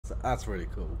That's really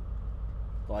cool.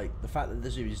 Like, the fact that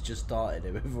the stream has just started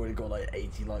and we've already got like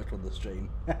 80 likes on the stream.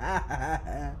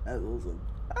 That's awesome.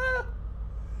 Ah.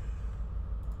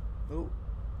 Oh,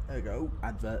 there we go.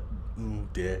 Advert. Oh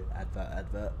dear.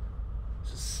 Advert.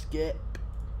 Just skip.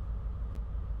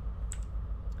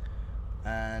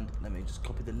 And let me just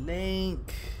copy the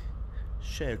link.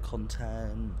 Share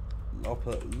content. I'll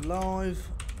put live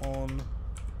on.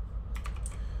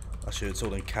 Actually, it's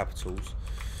all in capitals.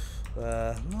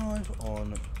 Live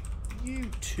on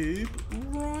YouTube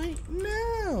right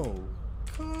now.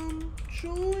 Come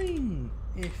join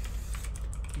if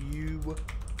you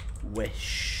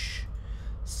wish.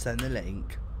 Send the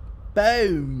link.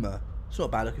 Boom. It's not a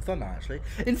bad looking thumbnail actually.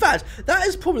 In fact, that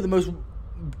is probably the most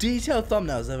detailed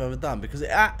thumbnails I've ever done, because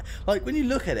it, like, when you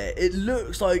look at it, it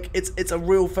looks like it's a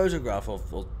real photograph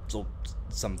of or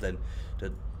something.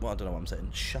 Well, I don't know what I'm saying.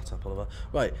 Shut up, Oliver.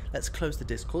 Right, let's close the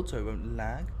Discord so it won't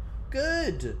lag.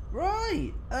 Good.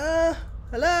 Right.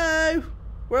 Hello.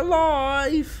 We're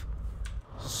live.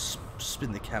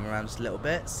 Spin the camera around just a little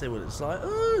bit, see what it's like.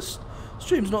 Oh,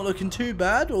 stream's not looking too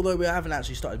bad, although we haven't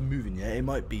actually started moving yet. It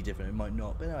might be different, it might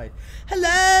not. But anyway,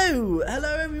 hello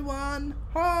everyone.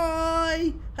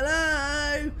 Hi,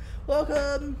 hello,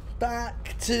 welcome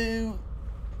back to.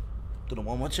 Don't know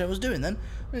what my chair was doing then.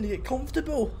 I need to get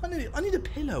comfortable. I need a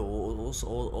pillow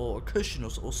or a cushion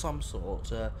or some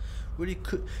sort. Really,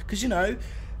 because you know,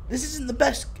 this isn't the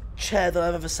best chair that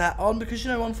I've ever sat on, because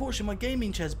you know, unfortunately my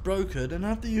gaming chair's broken and I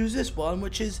have to use this one,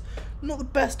 which is not the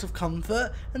best of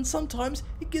comfort, and sometimes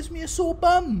it gives me a sore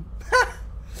bum.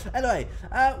 Anyway,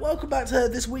 welcome back to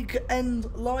this weekend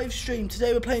live stream.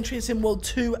 Today we're playing Train Sim World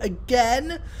 2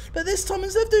 again, but this time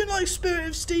instead of doing like Spirit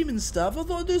of Steam and stuff, I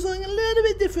thought I'd do something a little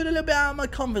bit different, a little bit out of my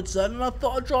comfort zone, and I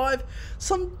thought I'd drive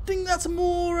something that's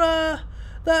more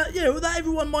that, you know, that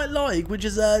everyone might like, which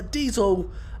is a diesel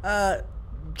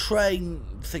train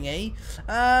thingy,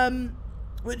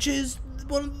 which is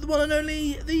the one and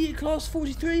only the Class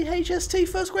 43 HST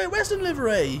First Great Western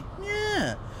livery.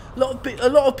 Yeah, a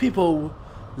lot of people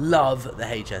love the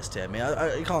HST. I mean,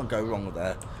 you can't go wrong with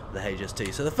the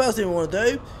HST. So the first thing we want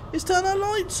to do is turn our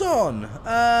lights on.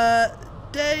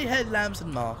 Day headlamps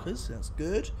and markers. That's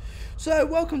good. So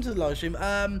welcome to the live stream.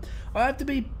 I have to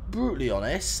be brutally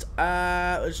honest,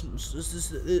 because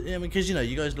you know,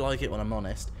 you guys like it when I'm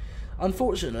honest.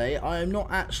 Unfortunately, I am not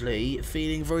actually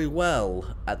feeling very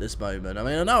well at this moment. I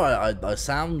mean, I know I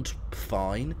sound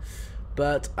fine,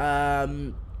 but I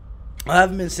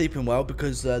haven't been sleeping well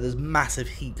because there's massive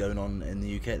heat going on in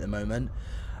the UK at the moment.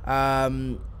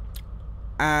 And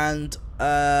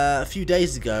a few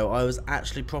days ago, I was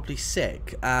actually properly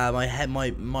sick.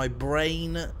 My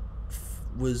brain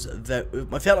was I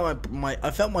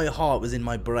felt my heart was in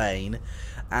my brain,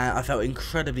 and I felt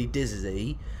incredibly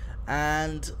dizzy.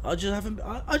 And I just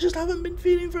haven't been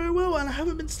feeling very well, and I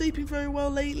haven't been sleeping very well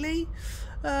lately.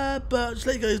 But just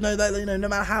let you guys know that, you know, no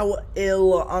matter how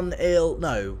ill or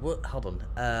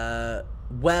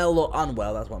well or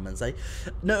unwell, that's what I'm meant to say.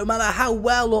 No matter how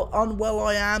well or unwell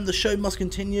I am, the show must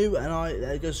continue, and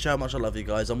it goes to show how much I love you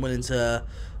guys. I'm willing to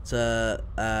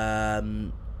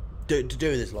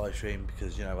do this live stream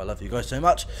because, you know, I love you guys so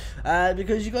much,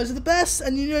 because you guys are the best,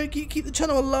 and you know, you keep the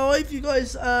channel alive. You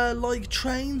guys like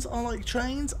trains, I like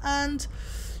trains, and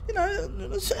you know,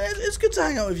 it's good to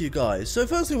hang out with you guys. So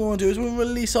first thing we want to do is we'll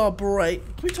release our brake.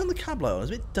 Can we turn the cab light on?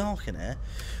 It's a bit dark in here.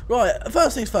 Right,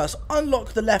 first things first, unlock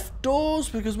the left doors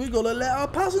because we've got to let our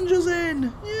passengers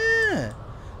in. Yeah,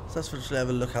 so let's just have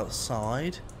a look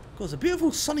outside. Of course, a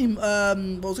beautiful sunny well, I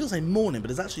was going to say morning, but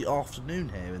it's actually afternoon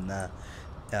here in there.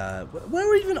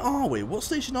 Where even are we? What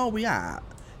station are we at?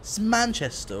 It's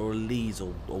Manchester or Leeds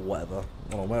or whatever.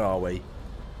 Hold on, where are we?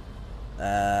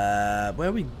 Where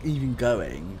are we even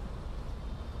going?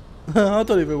 I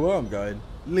don't even know where I'm going.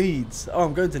 Leeds. Oh,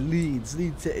 I'm going to Leeds.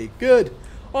 Leeds City. Good.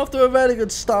 After a very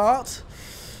good start.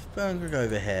 But I'm going to go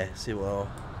over here. See what...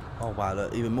 Oh, wow.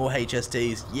 Look. Even more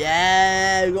HSTs.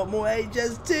 Yeah. We've got more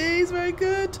HSTs. Very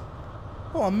good.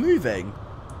 Oh, I'm moving.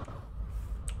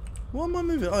 Why am I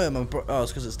moving? Oh, yeah,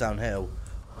 it's because it's downhill.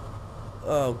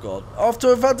 Oh, God.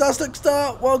 After a fantastic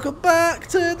start. Welcome back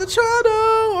to the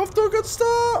channel. After a good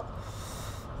start.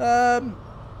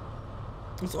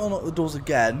 Let's unlock the doors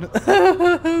again.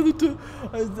 I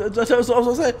was going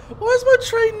to say, why is my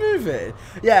train moving?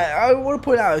 Yeah, I want to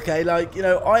point out, okay, like, you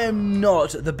know, I am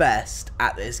not the best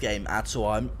at this game at all.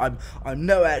 I'm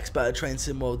no expert at Train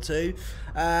Sim World 2.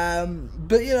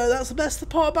 But, you know, that's the best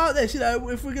part about this. You know,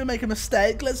 if we're going to make a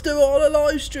mistake, let's do it on a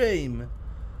live stream.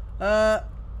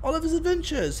 Oliver's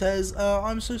Adventure says,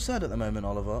 I'm so sad at the moment,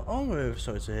 Oliver. Oh, I'm very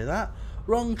sorry to hear that.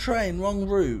 Wrong train, wrong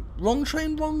route. Wrong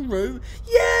train, wrong route?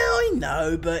 Yeah, I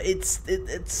know, but it's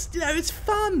you know, it's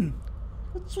fun.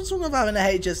 What's wrong with having a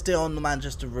HST on the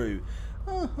Manchester route?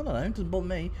 I don't know, it doesn't bother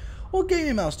me. What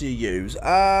gaming mouse do you use?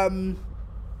 I don't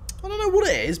know what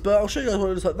it is, but I'll show you guys what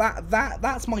it looks like.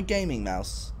 That's my gaming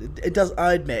mouse. It does.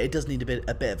 I admit it does need a bit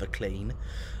of a clean.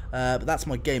 But that's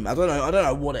my game. I don't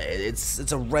know what it is.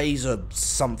 It's a Razer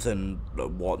something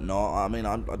whatnot. I mean,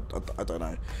 I don't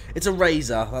know. It's a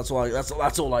Razer. That's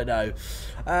all I know.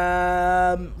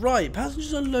 Right,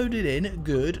 passengers are loaded in.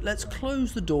 Good. Let's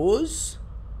close the doors.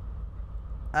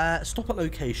 Stop at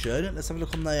location. Let's have a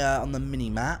look on the mini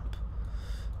map.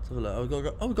 Let's have a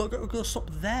look. We've got to stop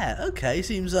there. Okay,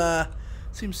 seems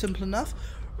simple enough.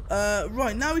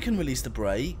 Right, now we can release the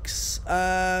brakes.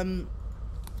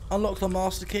 Unlock the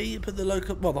master key. Put the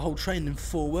the whole train in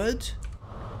forward.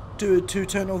 Do a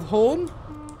 2-tone of the horn.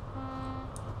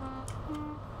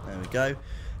 There we go.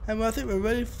 And I think we're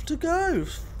ready to go.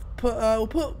 We'll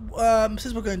put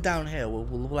since we're going downhill,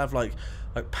 we'll have like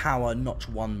power notch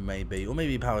 1 maybe, or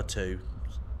maybe power 2.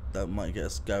 That might get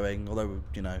us going. Although,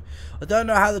 you know, I don't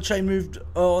know how the train moved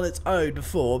on its own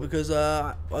before, because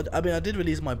I mean, I did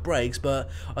release my brakes, but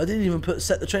I didn't even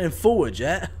set the train in forward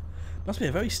yet. Must be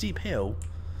a very steep hill.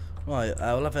 Right,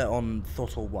 I'll have it on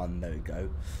throttle 1. There we go.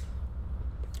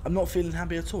 I'm not feeling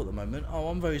happy at all at the moment. Oh,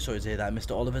 I'm very sorry to hear that,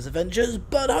 Mr. Oliver's Adventures.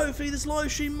 But hopefully this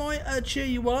live stream might cheer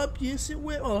you up. Yes, it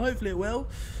will. Well, hopefully it will.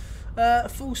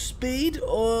 Full speed,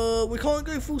 or we can't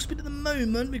go full speed at the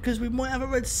moment because we might have a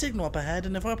red signal up ahead,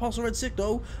 and if I pass a red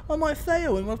signal I might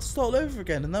fail and we'll have to start over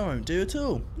again, and that won't do at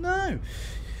all. No.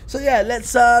 So yeah,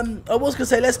 let's I was gonna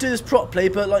say let's do this properly,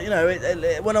 but like, you know,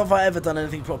 when have I ever done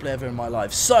anything properly ever in my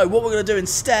life? So what we're gonna do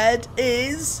instead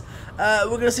is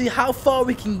we're gonna see how far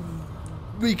we can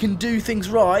do things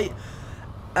right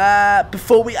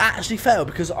before we actually fail,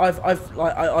 because I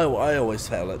always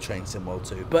fail at Train Sim World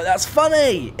 2, but that's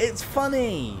funny. It's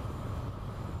funny.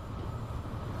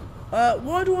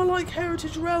 Why do I like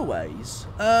heritage railways?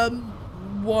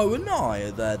 Why wouldn't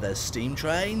I? There's steam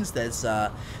trains. There's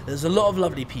a lot of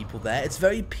lovely people there. It's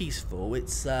very peaceful.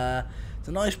 It's a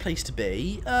nice place to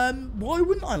be. Why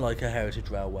wouldn't I like a heritage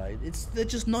railway? They're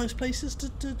just nice places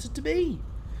to be.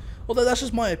 Although that's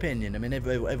just my opinion. I mean,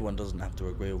 everyone doesn't have to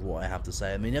agree with what I have to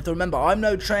say. I mean, you have to remember, I'm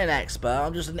no train expert.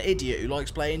 I'm just an idiot who likes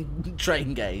playing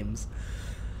train games.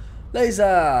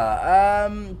 Laser,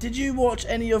 did you watch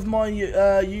any of my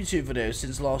YouTube videos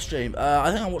since last stream?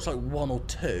 I think I watched like 1 or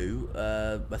 2.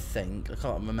 I think I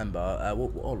can't remember.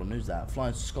 Hold on, who's that?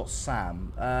 Flying Scott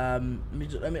Sam. Let me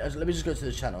just go to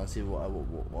the channel and see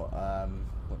what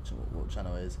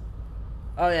channel it is.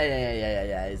 Oh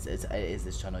yeah. It is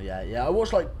this channel. Yeah. I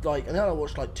watched like I think I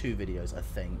watched like 2 videos. I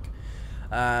think.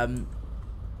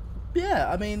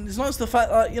 Yeah, I mean, it's nice the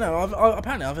fact that, you know,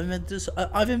 apparently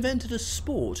I've invented a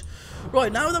sport.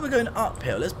 Right, now that we're going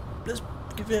uphill, let's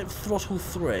give it throttle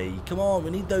 3. Come on,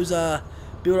 we need those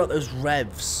build up those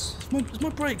revs. Is my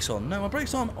brakes on? No, my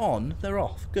brakes aren't on. They're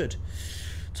off. Good.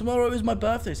 Tomorrow is my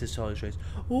birthday, says Charlie Trains.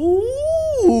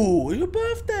 Ooh, your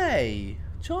birthday.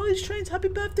 Charlie's Trains, happy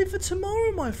birthday for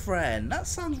tomorrow, my friend. That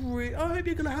sounds really... I hope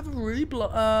you're going to have a really...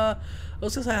 I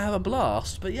was going to say have a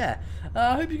blast, but yeah.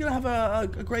 I hope you're going to have a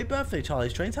great birthday,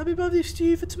 Charlie's Trains. Happy birthday to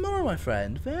you for tomorrow, my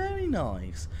friend. Very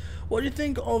nice. What do you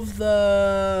think of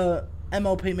the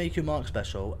MLP Make Your Mark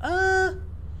special?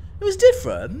 It was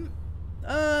different.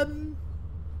 Yeah,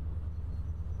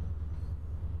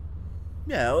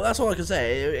 well, that's all I can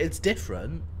say. It's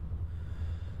different.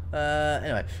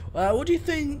 Anyway, what do you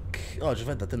think? Oh, I just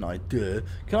read that, didn't I? Duh.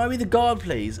 Can I be the guard,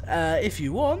 please? If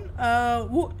you want.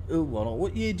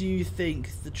 What year do you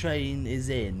think the train is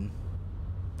in?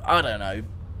 I don't know.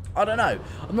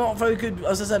 I'm not very good.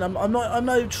 As I said, I'm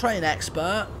no train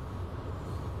expert.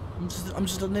 I'm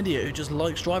just an idiot who just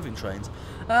likes driving trains.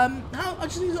 I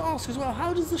just need to ask as well.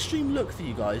 How does the stream look for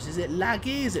you guys? Is it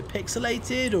laggy? Is it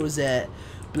pixelated? Or is it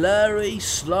blurry,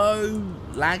 slow,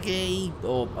 laggy?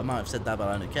 Or I might have said that, but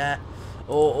I don't care.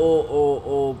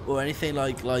 Or anything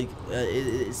like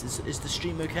is the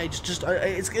stream okay?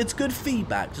 It's good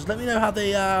feedback. Just let me know how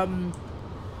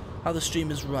the stream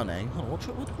is running. Oh,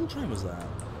 what train was that?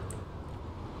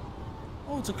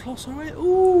 Oh, it's a Colossal 8.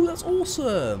 Ooh, that's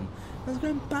awesome. That's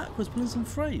going backwards, pulling some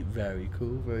freight. Very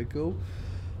cool, very cool.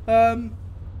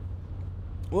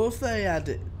 What if they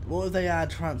add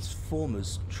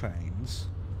Transformers trains?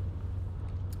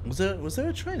 Was there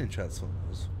a train in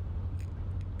Transformers?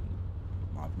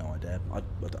 I have no idea. I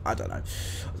don't know.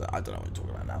 I don't know what you're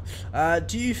talking about now.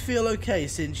 Do you feel okay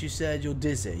since you said you're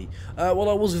dizzy? Well,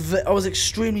 I was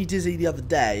extremely dizzy the other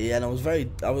day, and I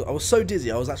was so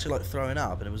dizzy I was actually like throwing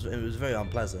up, and it was very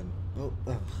unpleasant. Oh,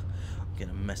 I'm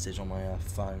getting a message on my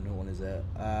phone. What is it?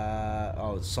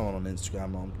 Oh, it's someone on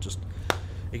Instagram. I'll just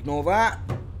ignore that.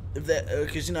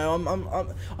 Because you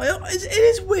know, it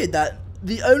is weird that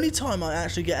the only time I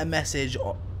actually get a message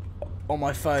on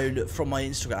my phone from my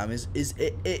Instagram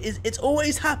it's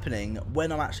always happening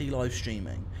when I'm actually live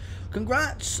streaming.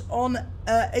 Congrats on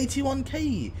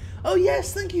 81k. Oh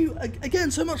yes, thank you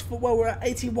again so much for. Well, we're at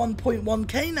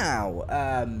 81.1k now.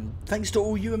 Thanks to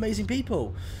all you amazing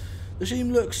people. The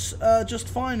stream looks just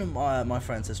fine. My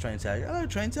friend says Train Tech. Hello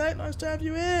Train Tech, nice to have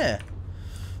you here.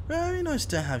 Very nice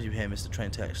to have you here, Mr. Train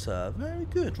Tech, sir. Very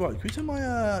good. Right, can we turn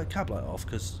my cab light off?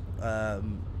 Because we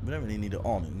don't really need it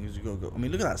on. I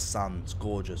mean, look at that sun. It's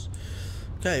gorgeous.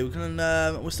 Okay, we can.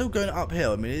 We're still going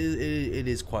uphill. I mean, it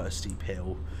is quite a steep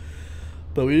hill,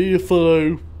 but we need to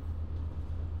follow.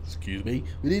 Excuse me.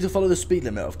 We need to follow the speed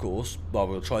limit, of course. Well,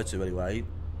 we'll try to anyway.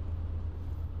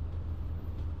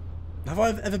 Have I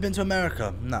ever been to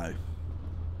America? No.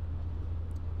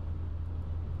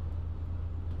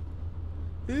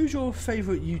 Who's your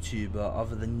favourite YouTuber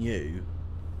other than you?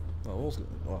 Well,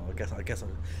 I guess.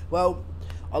 Well,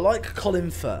 I like Colin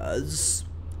Furs.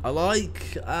 I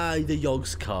like the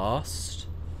Yogs Cast.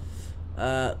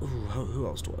 Who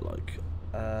else do I like?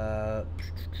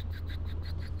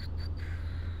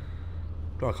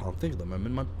 I can't think at the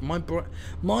moment.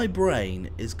 My brain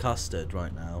is custard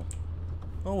right now.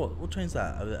 Oh, what train's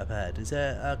that up ahead? Is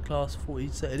there a class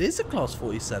 47? It is a class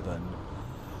 47.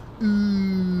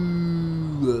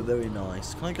 Ooh, very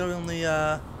nice. Can I go on the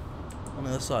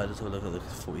other side? Let's have a look at the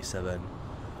 47.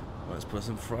 Let's put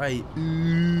some freight.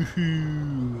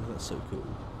 Ooh, that's so cool.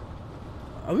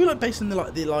 Are we like based in the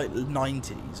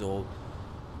 90s or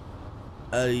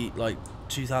early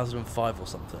 2005 or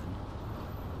something?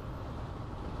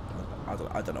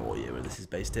 I don't know what year this is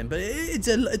based in, but it's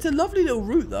a lovely little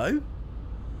route though.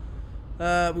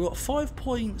 We've got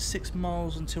 5.6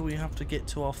 miles until we have to get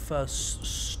to our first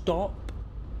stop.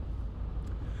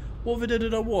 What video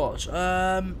did I watch?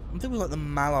 I think it was like the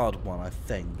Mallard one. I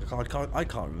think I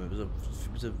can't remember. It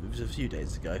was a few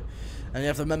days ago, and you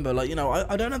have to remember, like, you know,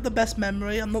 I don't have the best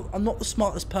memory. I'm not the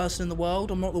smartest person in the world.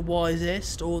 I'm not the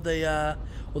wisest or the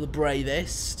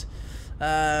bravest.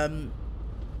 But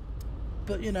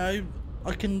you know,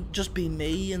 I can just be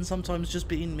me, and sometimes just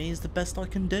being me is the best I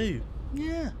can do.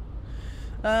 Yeah.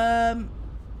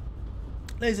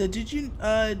 Laser, did you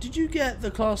get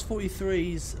the class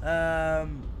 43s?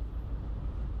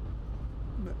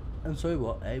 I'm sorry,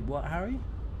 what? What, Harry?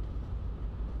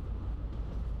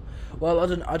 Well, I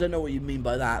don't know what you mean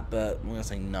by that, but I'm gonna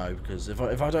say no, because if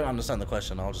I don't understand the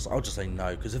question, I'll just say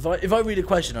no, because if I read a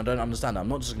question I don't understand it, I'm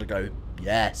not just gonna go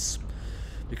yes,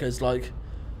 because like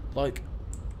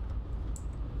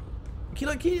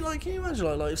can you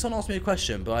imagine like if someone asked me a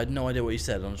question but I had no idea what you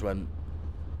said and I just went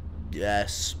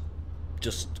yes,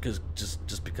 just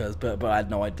because, but I had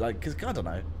no idea, like, because I don't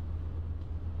know.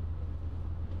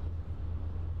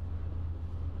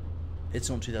 It's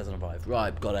not 2005,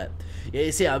 right? Got it. Yeah,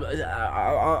 you see,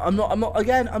 I'm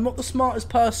not the smartest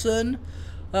person.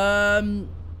 I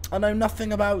know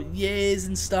nothing about years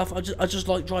and stuff. I just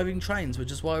like driving trains,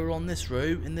 which is why we're on this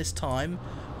route in this time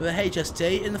with a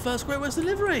HST in the first Great Western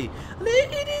livery, and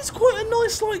it is quite a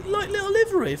nice like little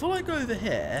livery. If I go over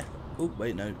here. Oh,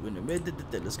 wait, no.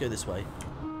 Let's go this way.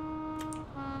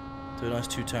 Do a nice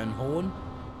two-tone horn.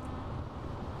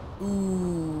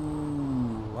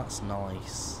 Ooh, that's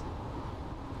nice.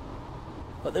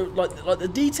 Like the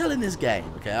detail in this game,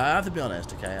 okay, I have to be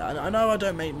honest, okay, I know I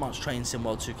don't make much Train Sim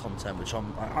World 2 content, which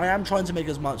I am trying to make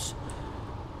as much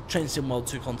Train Sim World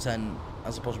 2 content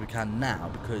as I possibly can now,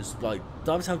 because, like,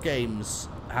 Dive Games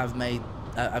have made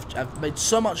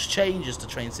so much changes to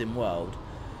Train Sim World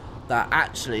that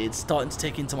actually it's starting to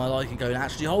take into my liking, going,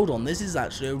 actually, hold on, this is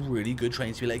actually a really good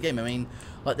train simulator game. I mean,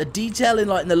 like, the detail in,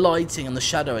 like, in the lighting and the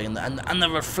shadowing and the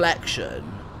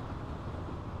reflection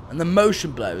and the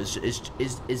motion blur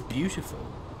is beautiful.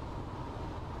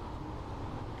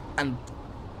 And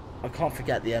I can't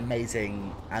forget the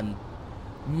amazing and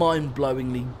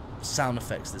mind-blowingly sound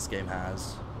effects this game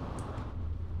has.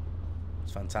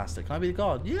 It's fantastic. Can I be the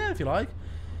guard? Yeah, if you like.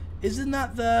 Isn't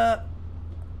that the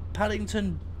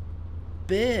Paddington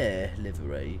Bear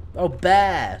livery? Oh,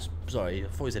 Bear. Sorry, I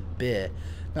thought you said beer.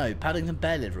 No, Paddington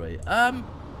Bear livery. I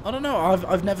don't know.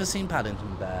 I've never seen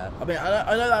Paddington Bear. I mean,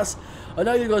 I know that's. I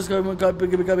know you guys go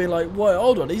being like, what?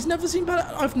 Hold on, he's never seen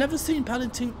Paddington. I've never seen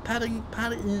Padding. I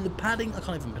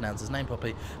can't even pronounce his name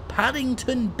properly.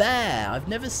 Paddington Bear. I've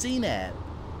never seen it.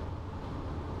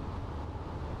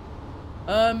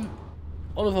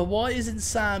 Oliver, why isn't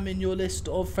Sam in your list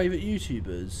of favourite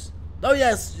YouTubers? Oh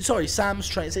yes, sorry, Sam's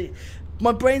train. See,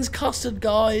 my brain's custard,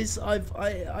 guys.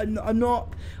 I'm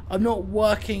not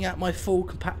working at my full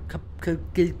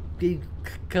capacity.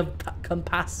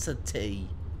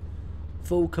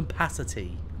 Full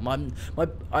capacity.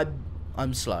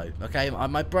 I'm slow. Okay,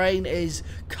 my brain is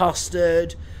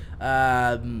custard.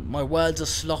 My words are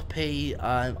sloppy.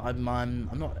 I'm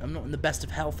not in the best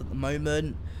of health at the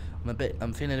moment.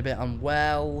 I'm feeling a bit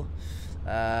unwell.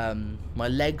 My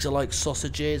legs are like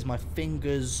sausages. My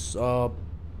fingers are.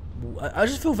 I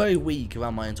just feel very weak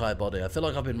around my entire body. I feel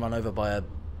like I've been run over by a,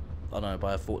 I don't know,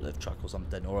 by a forklift truck or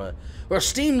something, or a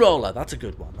steamroller. That's a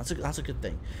good one. That's a good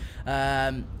thing.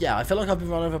 Yeah, I feel like I've been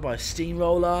run over by a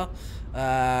steamroller.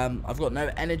 I've got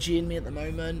no energy in me at the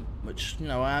moment, which you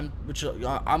know I'm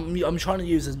trying to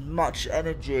use as much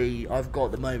energy I've got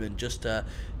at the moment just to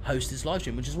host this live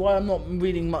stream, which is why I'm not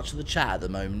reading much of the chat at the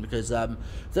moment, because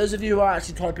those of you who are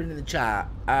actually typing in the chat,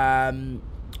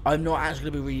 I'm not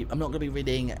actually going to be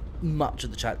reading much of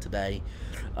the chat today,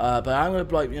 but I'm going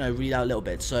to, like, you know, read out a little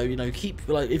bit. So, you know, keep,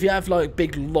 like, if you have like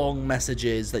big long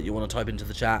messages that you want to type into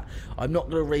the chat, I'm not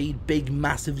going to read big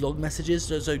massive long messages.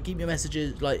 So keep your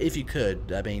messages, like, if you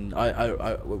could. I mean,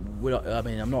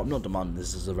 I'm not demanding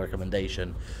this as a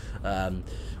recommendation.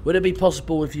 Would it be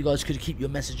possible if you guys could keep your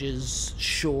messages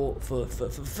short for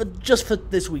just for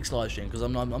this week's live stream, because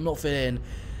I'm not feeling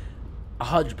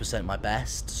 100% my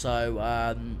best, so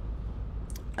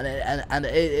and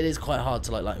it is quite hard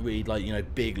to like read, like, you know,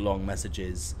 big long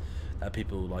messages that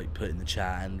people like put in the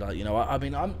chat, and like, you know, I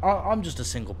mean I'm just a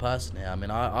single person here. I mean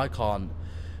I can't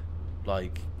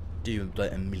like do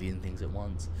like a million things at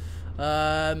once.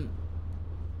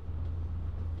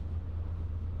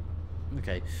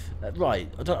 Okay,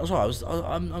 right. I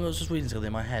was just reading something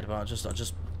in my head, but I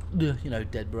just you know,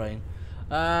 dead brain.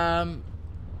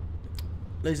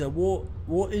 Lisa,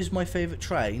 what is my favourite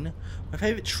train? My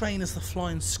favourite train is the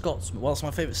Flying Scotsman. Well, it's my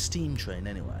favourite steam train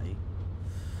anyway.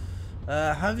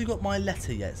 Have you got my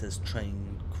letter yet? It says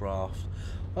Traincraft.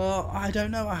 I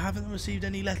don't know. I haven't received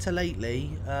any letter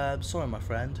lately. Sorry, my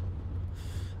friend.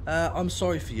 I'm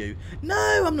sorry for you.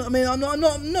 No, I'm not. I mean, I'm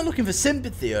not looking for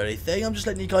sympathy or anything. I'm just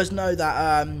letting you guys know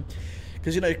that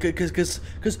because, you know,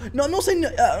 because no, I'm not saying.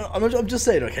 I'm just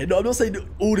saying. Okay, no, I'm not saying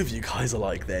all of you guys are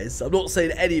like this. I'm not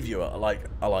saying any of you are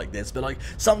like this. But like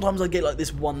sometimes I get like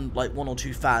this one or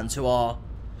two fans who are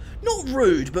not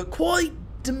rude but quite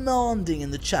demanding in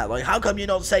the chat. Like, how come you're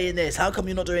not saying this? How come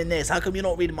you're not doing this? How come you're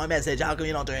not reading my message? How come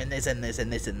you're not doing this and this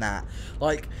and this and that?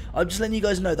 Like, I'm just letting you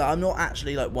guys know that I'm not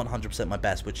actually like 100% my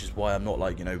best, which is why I'm not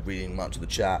like, you know, reading much of the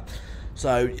chat.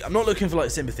 So I'm not looking for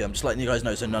like sympathy. I'm just letting you guys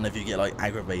know so none of you get like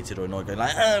aggravated or annoyed, going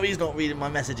like, oh, he's not reading my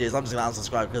messages, I'm just gonna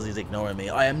unsubscribe because he's ignoring me.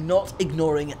 I am not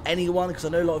ignoring anyone, because I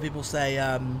know a lot of people say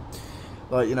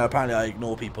like, you know, apparently I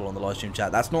ignore people on the live stream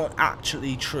chat. That's not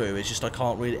actually true. It's just I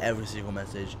can't read every single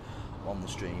message on the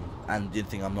stream, and the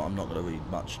thing, I'm not going to read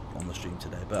much on the stream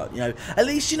today. But, you know, at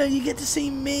least, you know, you get to see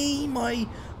me, my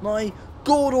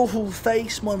god-awful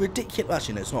face, my ridiculous...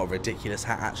 Actually, no, it's not a ridiculous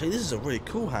hat, actually. This is a really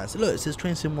cool hat. So, look, it says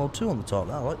Train Sim World 2 on the top.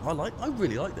 I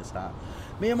really like this hat.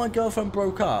 Me and my girlfriend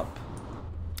broke up.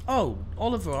 Oh,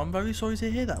 Oliver, I'm very sorry to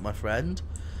hear that, my friend.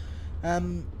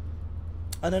 And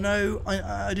I know,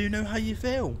 I do know how you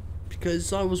feel.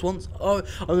 Because I was once... Oh,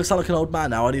 I'm going to sound like an old man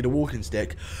now. I need a walking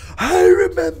stick. I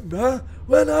remember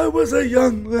when I was a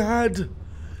young lad,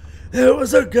 there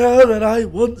was a girl that I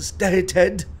once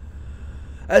dated,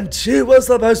 and she was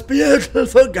the most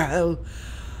beautiful girl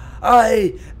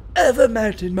I ever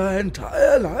met in my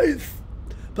entire life.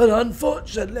 But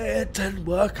unfortunately it didn't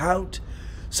work out,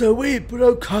 so we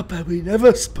broke up and we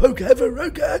never spoke ever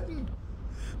again.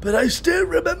 But I still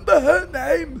remember her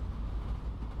name.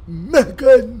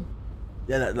 Megan.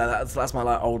 Yeah, that's my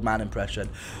like old man impression.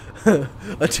 I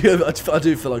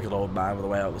do feel like an old man with the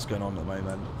way what's going on at the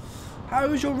moment. How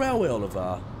is your railway,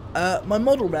 Oliver? My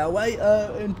model railway,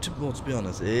 well, to be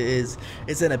honest, it's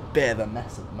in a bit of a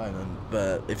mess at the moment.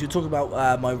 But if you're talking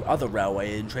about my other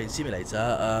railway in Train Simulator,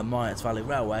 Myats Valley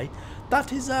Railway,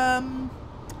 that is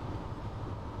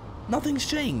nothing's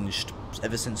changed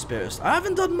ever since Spirit of Steam. I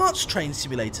haven't done much Train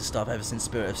Simulator stuff ever since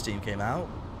Spirit of Steam came out.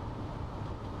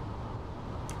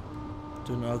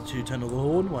 Do another 2 turn of the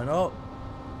horn, why not?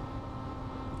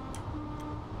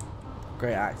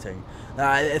 Great acting.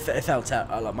 It felt like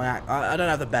I don't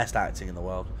have the best acting in the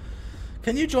world.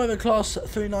 Can you drive a Class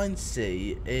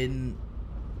 39C in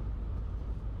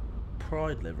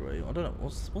Pride livery? I don't know.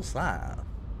 What's that?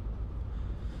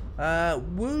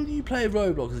 Will you play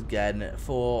Roblox again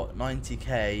for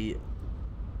 90k?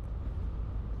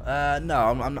 No,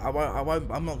 I'm not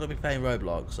going to be playing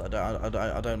Roblox. I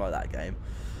don't like that game.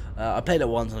 I played it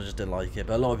once and I just didn't like it.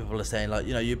 But a lot of people are saying like,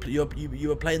 you know, you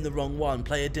were playing the wrong one.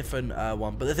 Play a different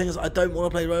one. But the thing is, I don't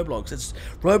want to play Roblox.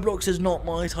 Roblox is not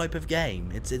my type of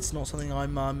game. It's not something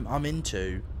I'm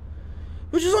into,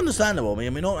 which is understandable. I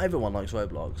mean, not everyone likes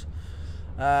Roblox.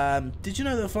 Did you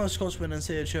know that Flying Scotsman and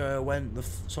Chiro weren't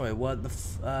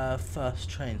the first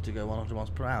train to go 100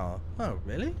 miles per hour? Oh,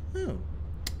 really? Oh.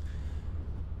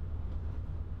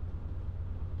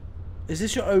 Is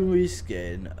this your own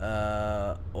reskin,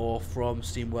 or from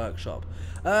Steam Workshop?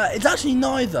 It's actually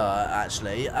neither,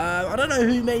 actually. I don't know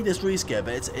who made this reskin,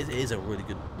 but it is a really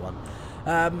good one.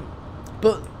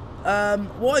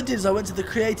 What I did is I went to the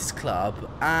Creators Club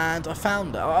and I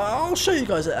found it. I'll show you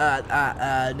guys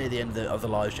at near the end of the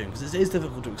live stream because it is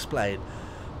difficult to explain.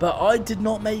 But I did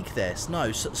not make this.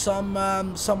 No,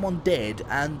 someone did,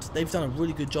 and they've done a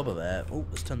really good job of it. Oh,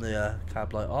 let's turn the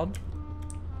cab light on.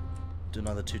 Do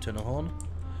another two-toner horn.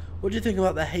 What do you think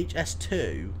about the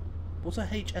HS2? What's a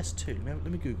HS2? Let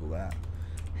me Google that.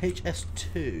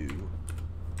 HS2.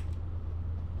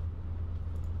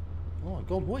 Oh my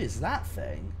god, what is that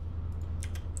thing?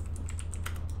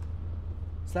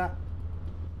 Is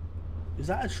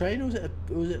that a train, or was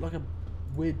it like a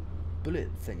weird bullet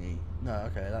thingy? No,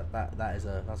 okay,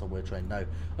 that's a weird train. No,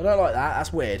 I don't like that.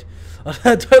 That's weird.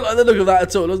 I don't like the look of that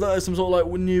at all. It looks like some sort of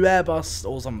like new Airbus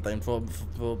or something for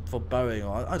Boeing.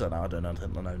 Or I don't know. I don't know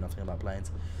nothing about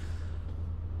planes.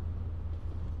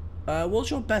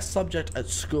 What's your best subject at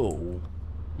school?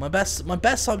 My best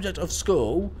subject of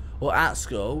school or at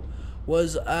school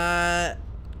was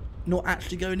not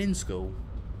actually going in school.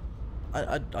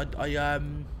 I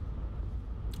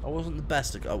wasn't the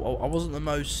best. I wasn't the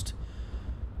most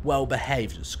well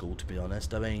behaved at school, to be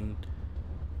honest. I mean,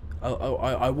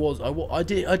 I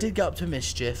did get up to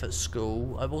mischief at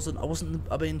school. I wasn't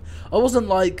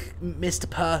like Mr.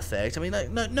 Perfect. I mean,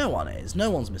 like, no one is. No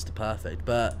one's Mr. Perfect,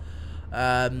 but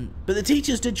the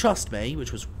teachers did trust me,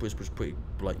 which was pretty,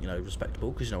 like, you know,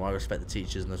 respectable, because, you know, I respect the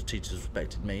teachers and the teachers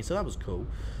respected me, so that was cool.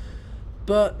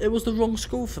 But it was the wrong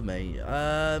school for me.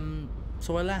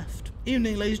 So I left.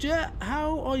 Evening, ladies. Yeah,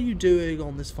 how are you doing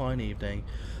on this fine evening?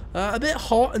 A bit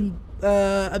hot and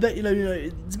a bit, you know,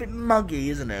 it's a bit muggy,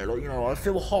 isn't it? Like, you know, I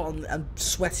feel hot and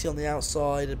sweaty on the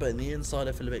outside, but in the inside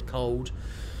I feel a bit cold.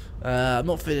 I'm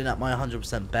not feeling at my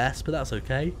 100% best, but that's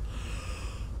okay.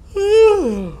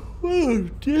 Oh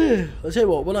dear. I'll tell you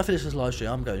what. When I finish this live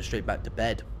stream, I'm going straight back to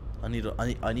bed. I need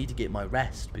to get my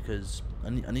rest because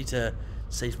I need to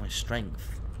save my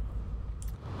strength.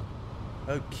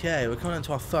 Okay, we're coming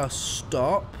into our first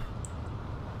stop.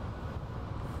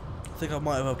 I think I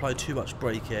might have applied too much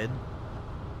braking.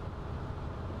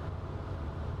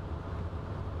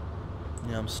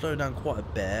 Yeah, I'm slowing down quite a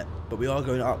bit, but we are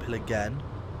going uphill again.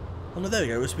 Oh no, there we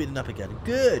go, we're speeding up again.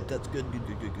 Good, that's good.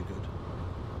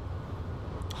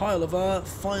 Hi Oliver,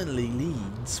 finally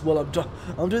Leeds. Well,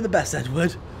 I'm doing the best,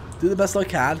 Edward. Doing the best I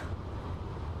can.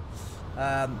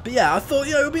 But yeah, I thought,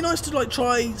 you know, it would be nice to like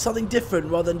try something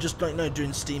different rather than just, like, you know,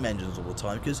 doing steam engines all the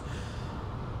time, because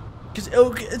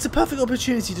it's a perfect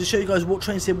opportunity to show you guys what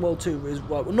Train Sim World 2 is.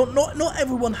 Well, not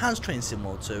everyone has Train Sim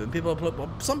World 2, and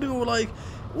some people were like,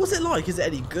 what's it like? Is it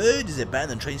any good? Is it better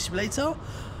than Train Simulator?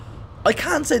 I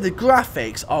can say the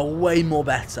graphics are way more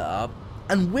better,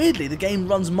 and weirdly the game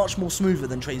runs much more smoother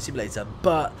than Train Simulator.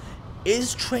 But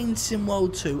is Train Sim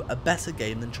World 2 a better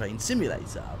game than Train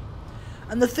Simulator?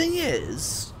 And the thing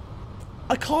is,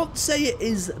 I can't say it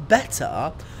is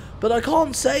better, but I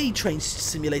can't say Train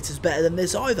Simulator is better than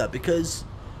this either, because,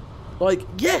 like,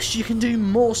 yes, you can do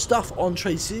more stuff on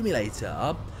Train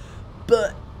Simulator,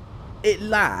 but it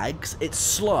lags, it's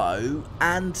slow,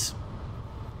 and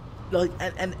like,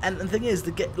 and the thing is,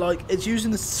 it's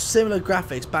using the similar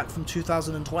graphics back from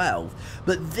 2012,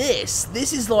 but this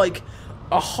is like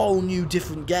a whole new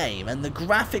different game, and the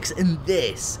graphics in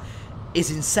this is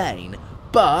insane,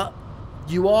 but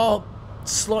you are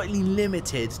slightly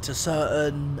limited to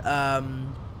certain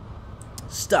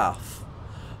stuff.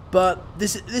 But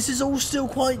this is all still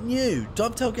quite new.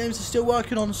 Dovetail Games are still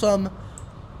working on some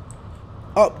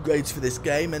upgrades for this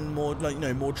game, and more, like, you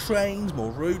know, more trains,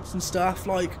 more routes and stuff,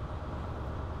 like,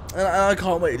 and I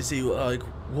can't wait to see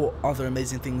what other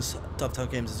amazing things Dovetail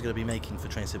Games is going to be making for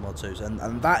Train Sim World 2,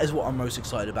 and that is what I'm most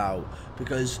excited about,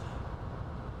 because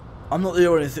I'm not the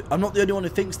only one who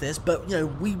thinks this, but, you know,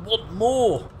 we want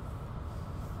more.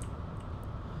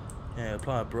 Yeah,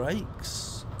 apply our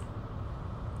brakes.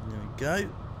 There we go.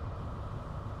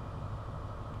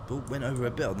 Oh, went over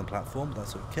a bit on the platform,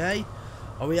 that's okay.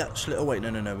 Are we actually... Oh wait,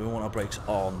 no, we want our brakes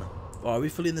on. Oh, are we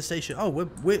fully in the station? Oh,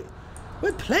 we're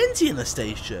plenty in the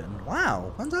station.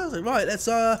 Wow, fantastic. Right, let's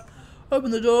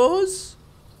open the doors.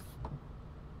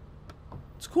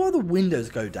 Let's cool how the windows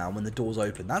go down when the doors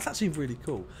open. That's actually really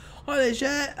cool. Hi there,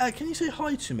 Jet. Can you say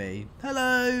hi to me?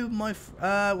 Hello, my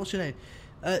what's your name?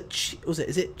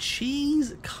 Is it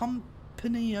Cheese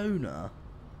Company Owner?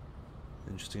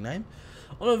 Interesting name.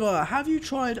 Oliver, have you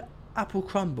tried apple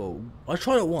crumble? I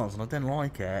tried it once and I didn't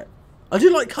like it. I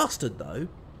do like custard though.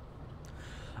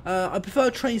 I prefer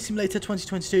Train Simulator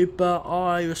 2022, but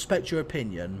I respect your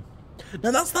opinion.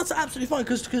 No, that's absolutely fine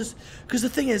because the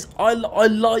thing is, I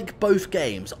like both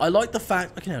games. I like the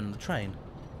fact I can own the train.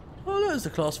 Oh, no, there's the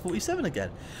Class 47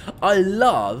 again. I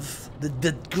love the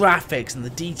graphics and the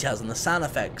details and the sound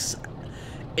effects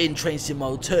in Train Sim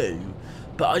World 2,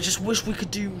 but I just wish we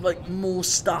could do like more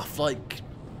stuff like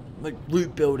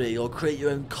route building or create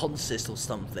your own consist or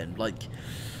something. Like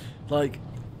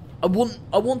I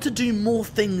want to do more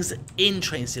things in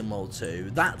Train Sim World 2.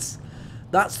 That's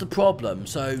the problem.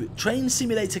 So Train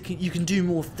Simulator you can do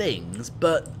more things,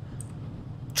 but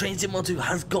Train Sim World 2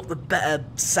 has got the better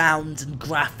sound and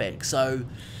graphics. So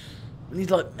we need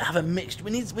to like have a mixed.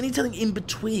 We need something in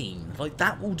between. Like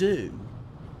that will do.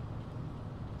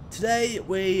 Today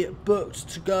we booked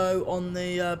to go on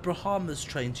the Bahamas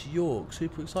train to York.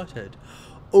 Super excited.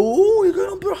 Oh, you're going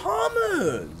on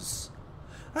Bahamas.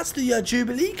 That's the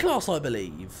Jubilee class, I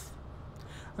believe.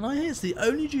 And I hear it's the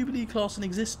only Jubilee class in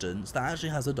existence that actually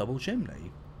has a double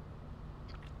chimney.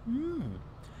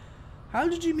 How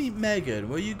did you meet Megan?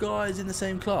 Were you guys in the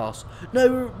same class?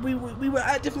 No, we were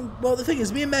at different... Well, the thing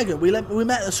is, me and Megan, we met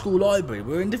at the school library.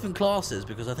 We were in different classes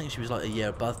because I think she was like a year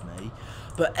above me.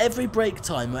 But every break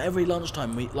time or every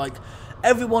lunchtime,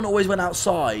 everyone always went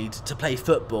outside to play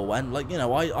football. And, like, you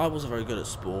know, I wasn't very good at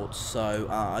sports. So,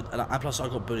 plus I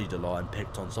got bullied a lot and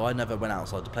picked on. So I never went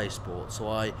outside to play sports. So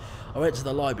I went to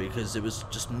the library because it was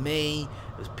just me.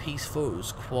 It was peaceful. It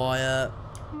was quiet.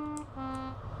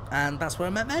 And that's where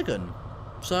I met Megan.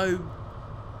 So,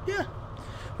 yeah,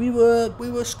 we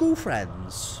were school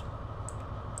friends.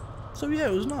 So yeah,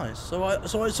 it was nice. So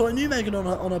I knew Megan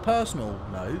on a personal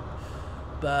note,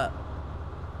 but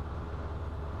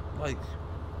like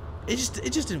it just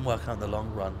didn't work out in the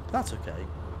long run. That's okay.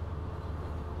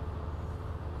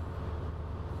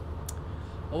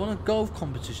 I want a golf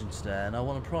competition today, and I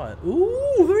want to try it.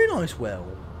 Ooh, very nice. Will.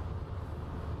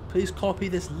 Please copy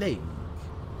this link.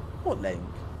 What link?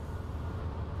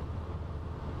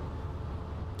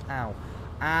 Ow.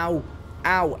 Ow.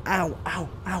 Ow. Ow. Ow. Ow.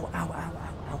 Ow. Ow. Ow.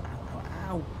 Ow. Ow.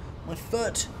 Ow. My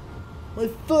foot. My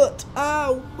foot.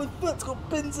 Ow. My foot's got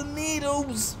pins and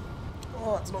needles.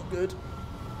 Oh, that's not good.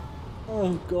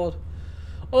 Oh, God.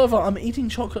 Oliver, I'm eating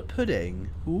chocolate pudding.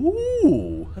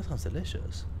 Ooh. That sounds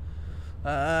delicious.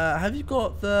 Have you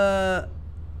got the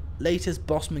latest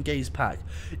Bossman Gaze pack?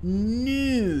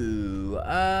 No.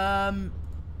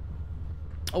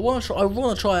 I want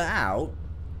to try it out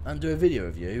and do a video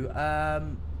review.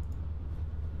 I'm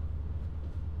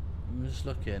just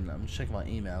looking. I'm just checking my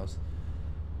emails.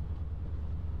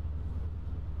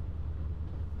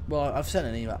 Well, I've sent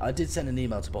an email. I did send an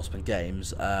email to Bossman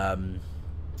Games, but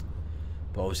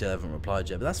obviously I haven't replied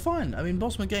yet. But that's fine. I mean,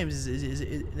 Bossman Games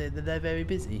they're very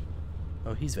busy.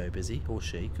 Oh, he's very busy, or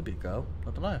she. Could be a girl. I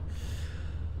don't know.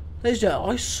 Ladies and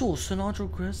gentlemen, I saw Sir Nigel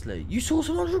Gresley. You saw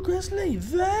Sir Nigel Gresley?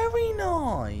 Very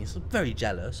nice. I'm very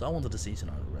jealous. I wanted to see Sir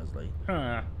Nigel Gresley.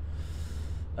 Huh.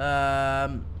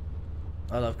 I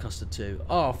love custard too.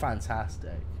 Oh,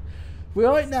 fantastic.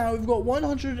 Right now, we've got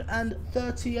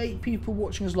 138 people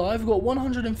watching us live. We've got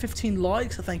 115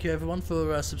 likes. So thank you, everyone,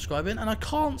 for subscribing. And I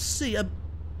can't see a...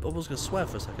 I was going to swear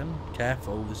for a second.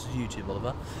 Careful. This is YouTube,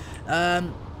 Oliver.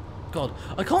 God,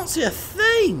 I can't see a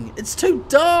thing. It's too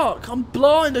dark. I'm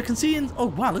blind. I can see in... Oh,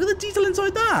 wow. Look at the detail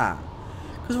inside that.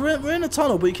 Because we're in a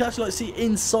tunnel, but you can actually like see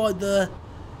inside the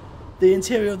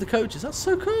interior of the coaches. That's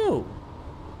so cool.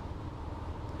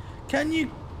 Can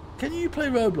you play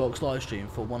Roblox live stream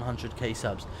for 100k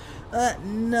subs?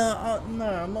 No, I'm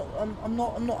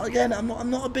not. Again, I'm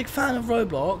not a big fan of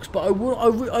Roblox, but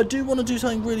I do want to do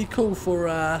something really cool for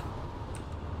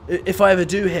if I ever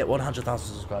do hit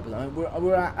 100,000 subscribers. I mean,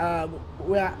 we're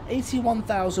at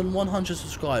 81,100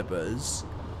 subscribers.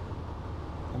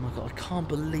 Oh my god, I can't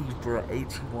believe we're at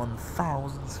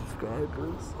 81,000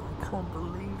 subscribers. I can't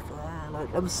believe that.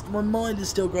 Like, my mind is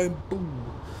still going boom.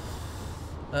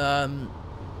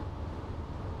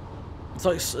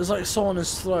 It's like someone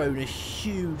has thrown a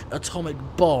huge atomic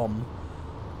bomb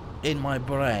in my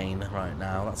brain right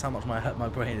now. That's how much my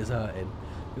brain is hurting.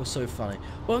 You're so funny.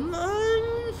 Well, no,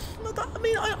 I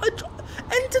mean,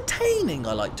 entertaining.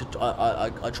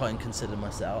 I try and consider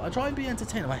myself. I try and be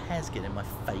entertaining. My hair's getting in my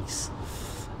face.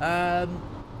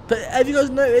 But have you guys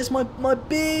noticed my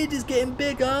beard is getting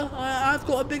bigger? I've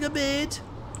got a bigger beard.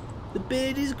 The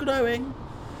beard is growing.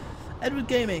 Edward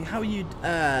Gaming, how are you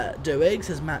doing?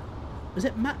 Says Matt. Is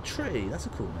it Matt Tree? That's a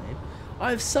cool name.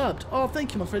 I've subbed. Oh,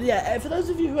 thank you, my friend. Yeah, for those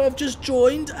of you who have just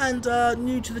joined and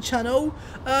new to the channel,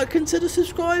 consider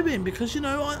subscribing because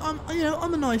I'm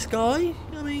a nice guy.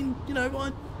 I mean,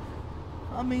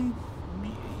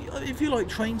 if you like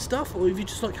train stuff or if you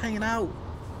just like hanging out,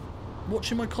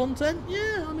 watching my content,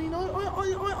 yeah. I mean,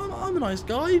 I'm a nice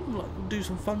guy. Like, do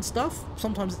some fun stuff.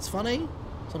 Sometimes it's funny.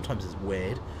 Sometimes it's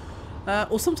weird.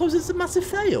 Or sometimes it's a massive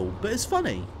fail, but it's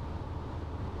funny.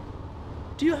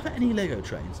 Do you have any Lego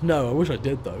trains? No, I wish I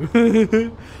did though.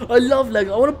 I love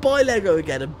Lego. I want to buy Lego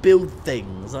again and build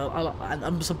things.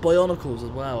 And some Bionicles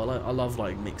as well. I love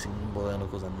like mixing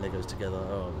Bionicles and Legos together.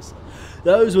 Oh,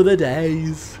 those were the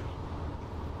days.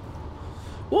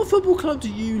 What football club do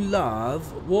you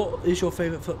love? What is your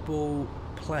favourite football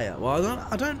player? Well,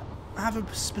 I don't have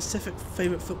a specific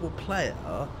favourite football player.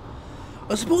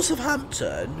 I support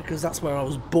Southampton because that's where I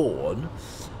was born,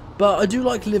 but I do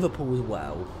like Liverpool as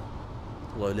well.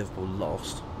 Although Liverpool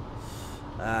lost.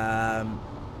 I'm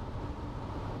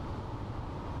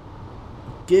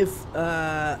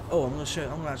gonna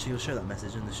actually show that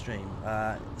message in the stream.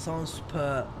 Someone's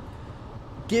put,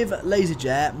 give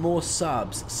LaserJet more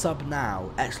subs. Sub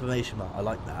now! Exclamation mark. I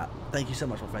like that. Thank you so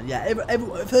much, my friend. Yeah,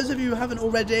 for those of you who haven't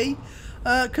already,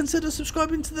 consider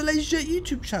subscribing to the LaserJet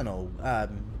YouTube channel.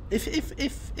 If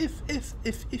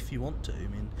you want to. I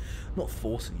mean, I'm not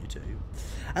forcing you to.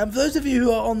 And for those of you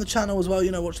who are on the channel as well,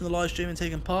 watching the live stream and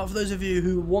taking part, for those of you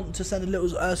who want to send a little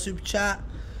super chat,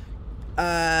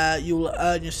 you'll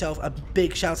earn yourself a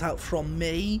big shout out from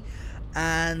me.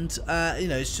 And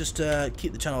it's just to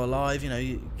keep the channel alive,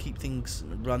 you keep things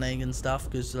running and stuff,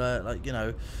 because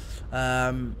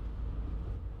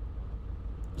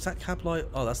is that cab light?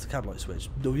 Oh, that's the cab light switch.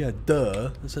 Oh yeah,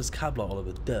 duh. It says cab light,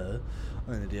 Oliver. Duh.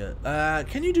 I'm an idiot.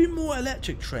 Can you do more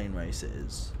electric train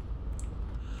races?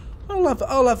 I'll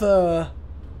have a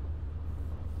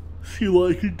few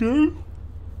I can do.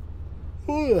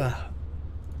 Oh yeah.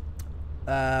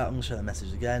 I'm gonna show that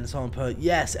message again. Someone put,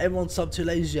 yes, everyone sub to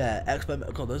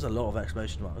LaserJet. God, there's a lot of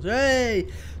exclamation marks. Hey,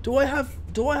 do I have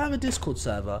a Discord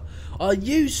server? I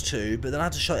used to, but then I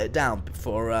had to shut it down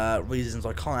for reasons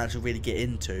I can't actually really get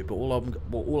into. But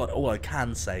all I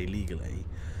can say legally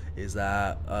is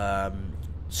that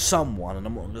someone, and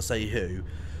I'm not gonna say who,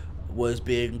 was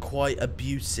being quite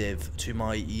abusive to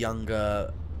my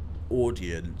younger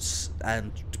audience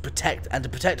and to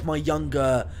protect my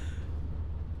younger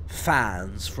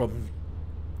fans from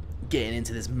getting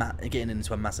into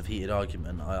a massive heated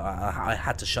argument. I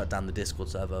had to shut down the Discord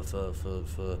server for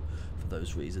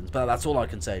those reasons. But that's all I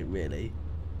can say, really.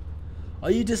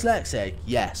 Are you dyslexic?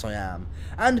 Yes, I am.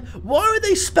 And why would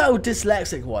they spell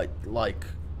dyslexic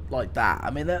like that?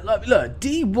 I mean, look,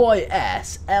 D-Y-S-L-E-X.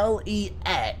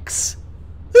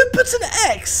 Who puts an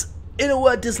X in a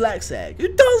word dyslexic? Who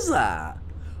does that?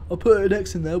 I'll put an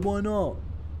X in there, why not?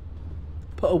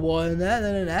 Put a Y in there,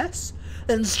 then an S,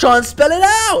 then let's try and spell it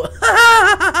out.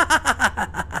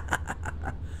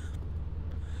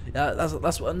 Yeah,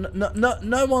 that's what.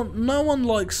 No one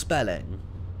likes spelling.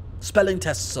 Spelling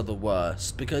tests are the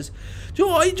worst because do you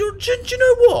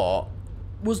know what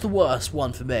was the worst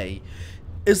one for me?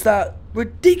 Is that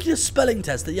ridiculous spelling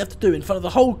test that you have to do in front of the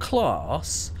whole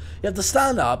class. You have to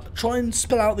stand up, try and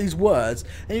spell out these words,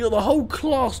 and you got the whole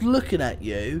class looking at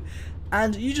you.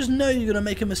 And you just know you're gonna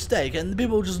make a mistake, and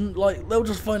people just they'll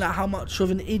just find out how much of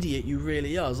an idiot you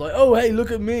really are. It's like, oh hey,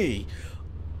 look at me,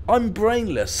 I'm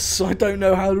brainless, so I don't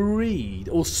know how to read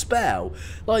or spell.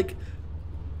 Like,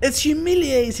 it's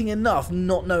humiliating enough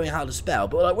not knowing how to spell,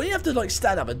 but like when you have to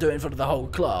stand up and do it in front of the whole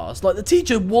class, the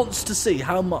teacher wants to see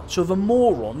how much of a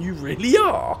moron you really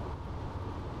are.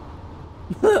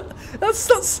 that's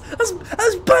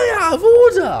bang out of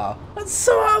order. That's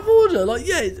so out of order.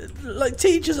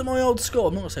 Teachers at my old school.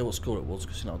 I'm not gonna say what school it was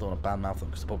because I don't want to badmouth them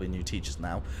because they're probably new teachers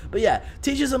now. But yeah,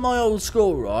 teachers at my old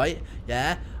school, right?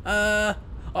 Yeah.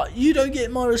 You don't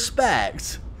get my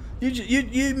respect.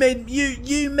 You made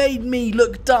me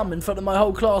look dumb in front of my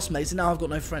whole classmates, and now I've got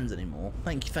no friends anymore.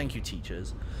 Thank you,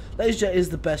 teachers. LaserJet is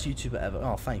the best YouTuber ever.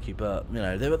 Oh, thank you, but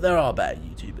there are better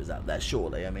YouTubers out there,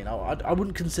 surely. I mean, I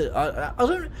wouldn't consider. I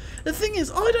don't. The thing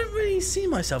is, I don't really see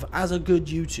myself as a good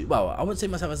YouTuber. Well, I wouldn't see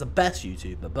myself as the best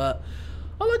YouTuber, but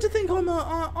I like to think I'm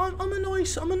a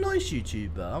nice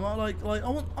YouTuber. I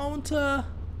want to.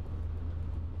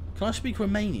 Can I speak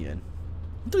Romanian?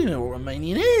 I don't even know what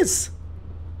Romanian is.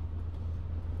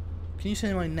 Can you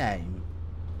say my name?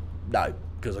 No.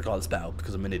 Because I can't spell,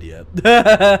 because I'm an idiot.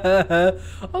 Oh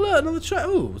look, another track.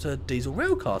 Oh, it's a diesel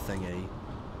rail car thingy.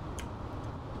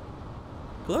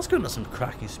 Well, that's going at some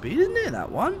cracking speed, isn't it,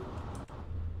 that one?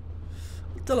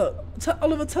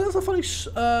 Oliver, tell us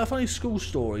a funny school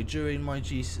story during my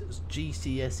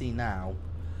GCSE now.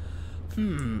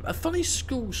 A funny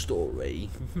school story.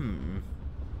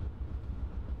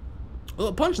 Well,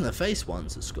 a punch in the face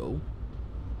once at school.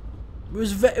 It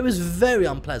was very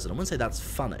unpleasant. I wouldn't say that's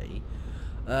funny.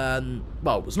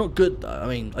 Well, it's not good though. I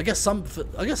mean, I guess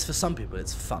for some people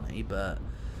it's funny, but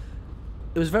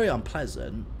it was very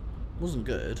unpleasant. It wasn't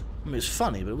good. I mean, it's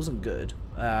funny, but it wasn't good.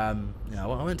 Yeah, I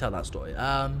won't tell that story.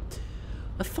 A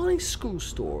funny school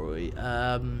story.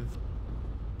 I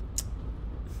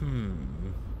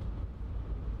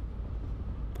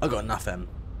got nothing.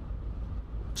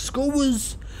 School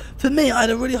was, for me, I had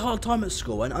a really hard time at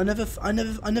school, and I never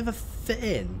fit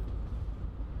in.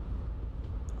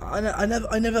 I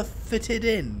never fitted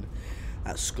in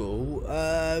at school.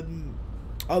 I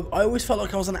always felt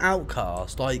like I was an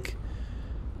outcast. Like,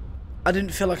 I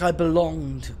didn't feel like I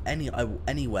belonged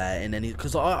anywhere in any,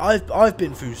 because I've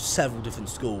been through several different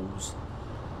schools,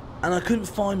 and I couldn't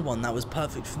find one that was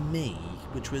perfect for me.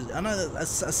 Which was, I know that as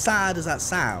sad as that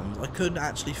sounds, I couldn't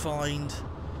actually find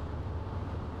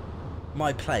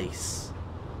my place.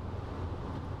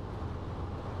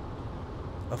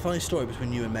 A funny story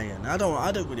between you and Megan. I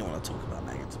don't really want to talk about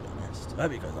Megan, to be honest. I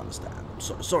hope you guys understand.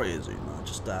 I'm sorry, Azuma.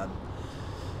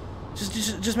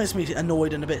 Just makes me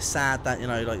annoyed and a bit sad that, you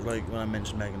know, like when I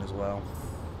mentioned Megan as well.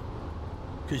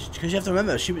 Because you have to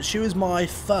remember, she was my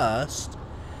first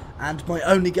and my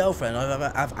only girlfriend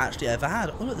I've actually ever had.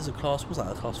 Oh look, there's a class. Was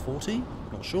that a class 40?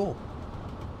 Not sure.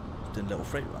 Doing a little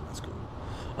freak run. That's cool.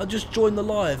 I just joined the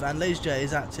live, and Lazy J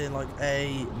is acting like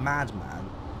a madman.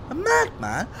 A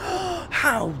madman?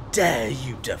 How dare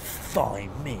you defy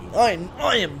me? I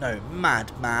am no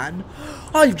madman.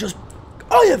 I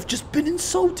have just been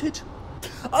insulted.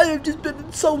 I have just been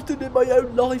insulted in my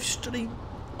own live stream.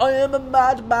 I am a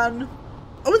madman.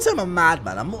 I wouldn't say I'm a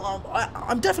madman.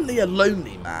 I'm definitely a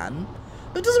lonely man.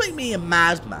 But it doesn't make me a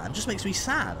madman. It just makes me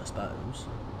sad, I suppose.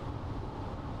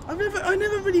 I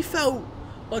never really felt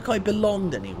like I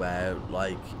belonged anywhere,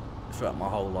 like, throughout my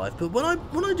whole life. But when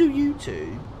I do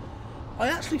YouTube, I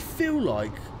actually feel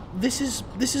like this is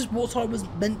what I was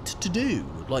meant to do.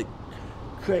 Like,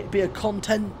 be a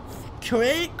content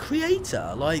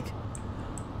creator. Like,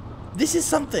 this is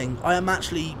something I am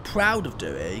actually proud of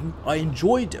doing. I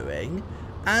enjoy doing,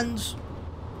 and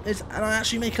I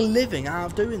actually make a living out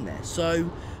of doing this.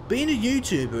 So being a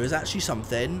YouTuber is actually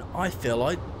something I feel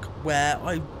like where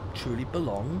I truly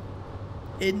belong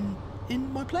in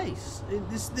my place.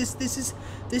 This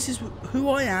is who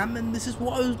I am, and this is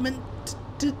what I was meant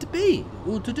to be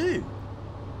or to do.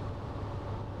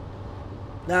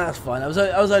 Nah, that's fine. I was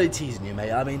only teasing you,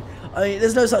 mate. I mean,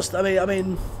 there's no such.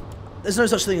 There's no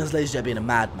such thing as Lazy J being a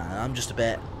madman. I'm just a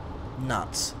bit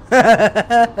nuts.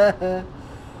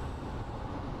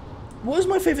 What is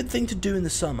my favourite thing to do in the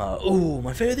summer? Oh,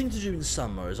 my favourite thing to do in the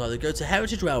summer is either go to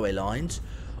Heritage Railway Lines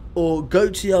or go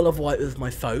to the Isle of Wight with my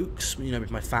folks, you know,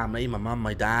 with my family, my mum,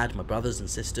 my dad, my brothers and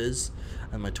sisters,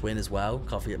 and my twin as well.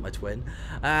 Can't forget my twin.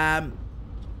 Yeah,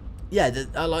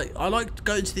 I like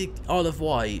going to the Isle of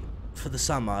Wight for the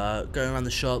summer, going around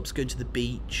the shops, going to the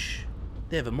beach.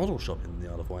 They have a model shop in the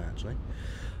Isle of Wight, actually.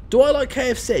 Do I like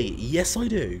KFC? Yes, I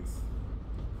do.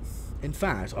 In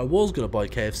fact, I was going to buy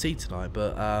KFC tonight,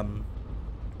 but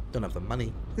don't have the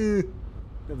money.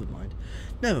 Never mind.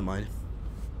 Never mind.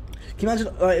 Can you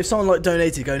imagine if someone like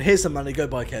donated, going, here's some money, go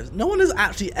buy KFC? No one has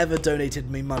actually ever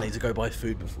donated me money to go buy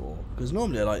food before, because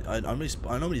normally I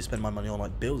normally spend my money on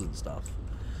like bills and stuff.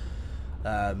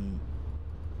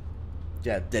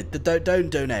 Yeah, don't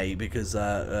donate, because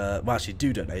well, actually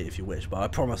do donate if you wish, but I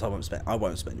promise I won't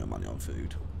spend your money on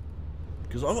food,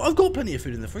 because I've got plenty of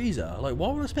food in the freezer. Like,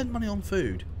 why would I spend money on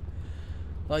food?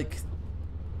 Like,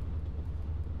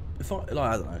 if I don't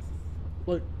know,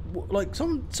 like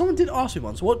someone did ask me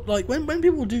once, what, like, when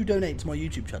people do donate to my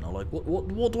YouTube channel, like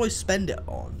what do I spend it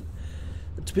on?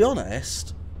 And to be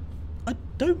honest, I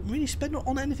don't really spend it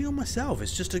on anything on myself.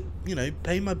 It's just to, you know,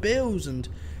 pay my bills and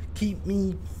keep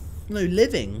me, you know,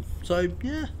 living. So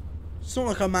yeah, it's not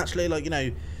like I'm actually, like, you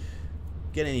know,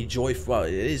 getting any joy. Well,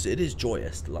 it is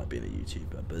joyous to like being a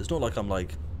YouTuber, but it's not like I'm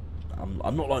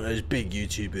not like those big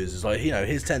YouTubers. It's like, you know,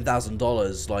 here's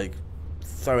 $10,000, like,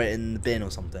 throw it in the bin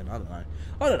or something. I don't know.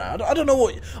 I don't know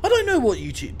what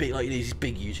YouTube, like, these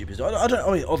big YouTubers do.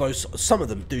 I mean, although some of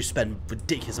them do spend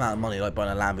ridiculous amount of money, like buying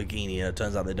a Lamborghini, and it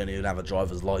turns out they don't even have a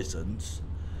driver's license.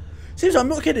 Seriously, I'm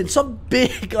not kidding. Some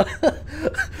big,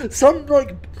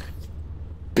 like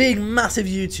big massive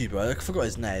YouTuber, I forgot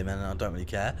his name, and I don't really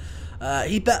care.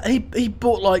 He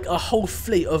bought like a whole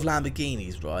fleet of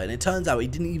Lamborghinis, right? And it turns out he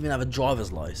didn't even have a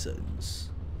driver's license.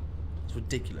 It's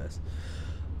ridiculous.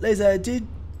 Laser, I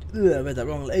read that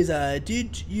wrong. Laser,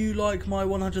 did you like my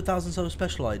 100,000 sub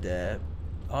special idea?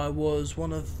 I was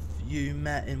one of you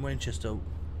met in Winchester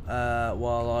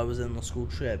while I was in the school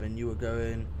trip, and you were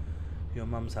going to your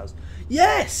mum's house.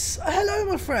 Yes. Hello,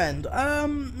 my friend.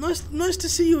 Nice to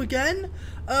see you again.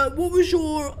 What was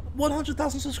your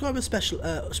 100,000 subscriber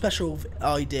special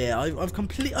idea? I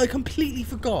completely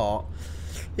forgot.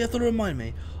 You have to remind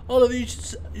me. Oliver, you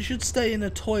should stay in a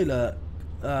toilet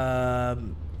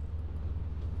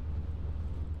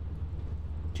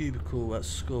cubicle at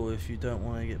school if you don't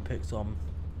want to get picked on.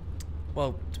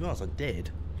 Well, to be honest, I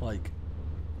did. Like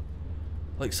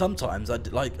sometimes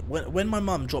like when my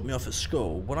mum dropped me off at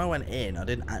school, when I went in, I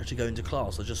didn't actually go into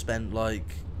class. I just spent like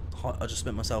I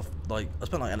spent like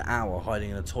an hour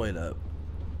hiding in a toilet,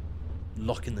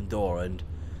 locking the door, and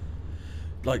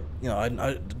like, you know,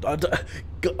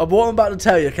 what I'm about to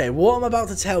tell you, okay? What I'm about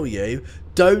to tell you,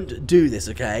 don't do this,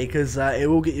 okay? Because it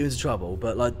will get you into trouble.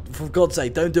 But like, for God's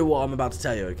sake, don't do what I'm about to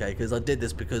tell you, okay? Because I did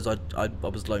this because I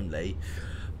was lonely.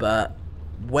 But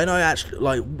when I actually,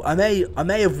 like, I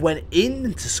may have went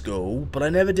into school, but I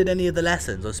never did any of the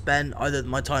lessons. I spent either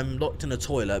my time locked in a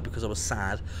toilet because I was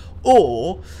sad,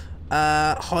 or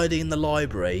hiding in the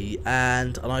library,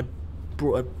 and I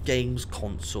brought a games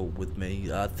console with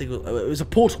me. I think it was a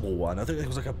portable one. I think it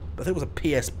was like a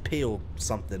PSP or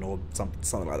something like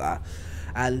that.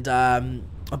 And I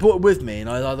brought it with me, and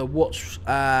I either watched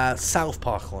South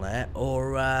Park on it,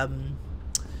 or I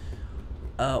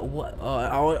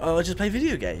just play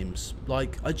video games.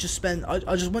 Like I just went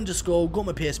to school, got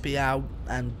my PSP out,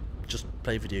 and just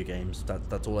play video games.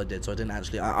 That's all I did. So I didn't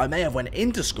actually. I may have went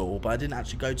into school, but I didn't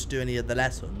actually go to do any of the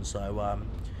lessons.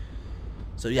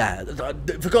 So yeah,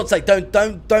 for God's sake, don't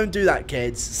do that,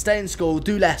 kids. Stay in school,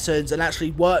 do lessons, and actually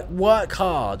work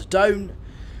hard. Don't.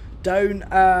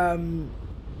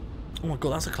 Oh my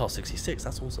God, that's a class 66.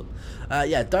 That's awesome.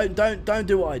 Yeah, don't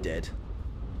do what I did.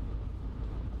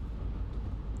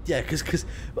 Yeah, because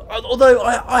although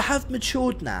I have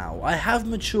matured now, I have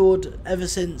matured ever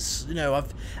since, you know,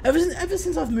 ever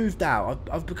since I've moved out,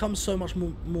 I've become so much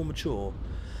more mature.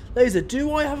 Laser, do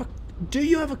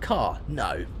you have a car?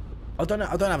 No. I don't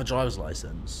have a driver's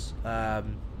license.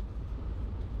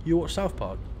 You watch South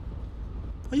Park?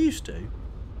 I used to.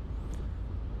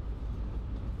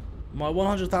 My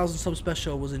 100,000 sub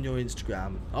special was in your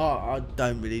Instagram. Oh, I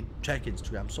don't really check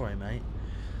Instagram. Sorry, mate.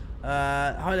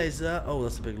 Hi, Laser. Oh,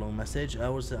 that's a big long message. I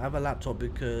have a laptop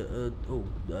because oh,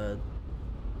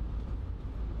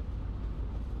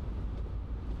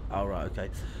 right,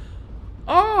 okay.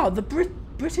 Ah, the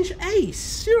British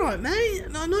Ace. You're right, mate.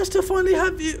 Nice to finally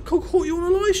have you caught you on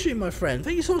a live stream, my friend.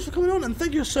 Thank you so much for coming on, and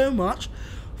thank you so much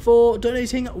for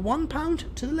donating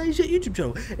 £1 to the Lazy YouTube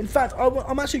channel. In fact,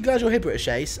 I'm actually glad you're here, British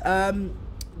Ace.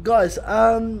 Guys,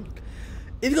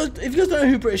 if you guys don't know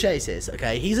who British Ace is,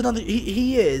 okay, he is another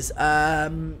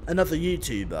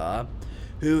YouTuber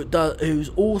who's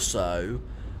also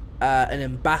an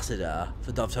ambassador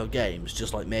for Dovetail Games,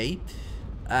 just like me.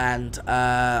 And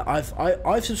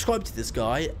I've subscribed to this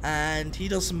guy, and he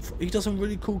does some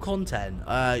really cool content.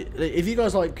 If you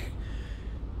guys like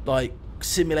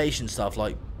simulation stuff,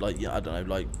 like yeah, I don't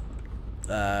know, like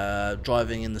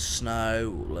driving in the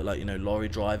snow, like you know, lorry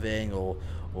driving, or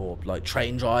like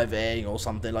train driving or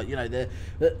something, like, you know,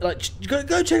 like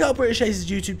go check out British Ace's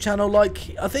YouTube channel.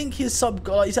 Like, I think his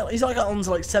he's like on to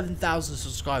like 7,000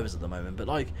 subscribers at the moment, but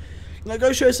like, you know,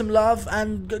 go show some love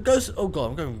and go. Oh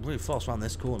God, I'm going really fast around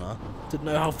this corner. Didn't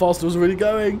know how fast I was really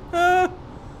going. Don't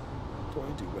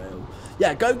derail.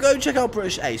 Yeah, go check out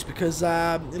British Ace, because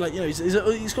like, you know,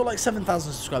 he's got like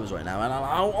 7,000 subscribers right now, and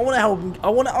I want to help him. I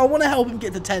want to help him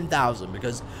get to 10,000,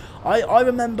 because I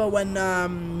remember when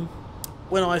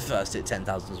I first hit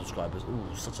 10,000 subscribers. Ooh,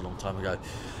 such a long time ago.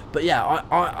 But yeah,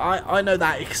 I know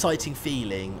that exciting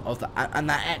feeling of that, and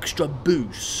that extra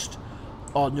boost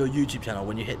on your YouTube channel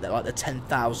when you hit that, like, the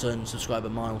 10,000 subscriber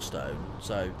milestone.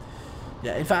 So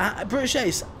yeah, in fact, British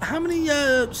Ace, how many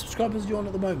subscribers are you on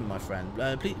at the moment, my friend?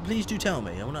 Please do tell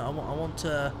me. I want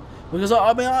to, because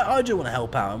I mean, I do want to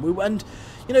help out, and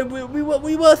you know,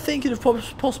 we were thinking of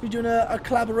possibly doing a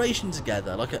collaboration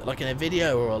together, like in a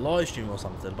video or a live stream or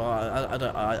something. But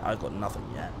I've got nothing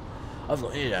yet.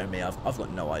 You know me, I've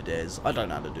got no ideas. I don't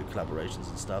know how to do collaborations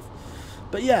and stuff.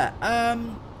 But yeah,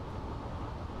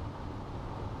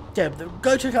 yeah,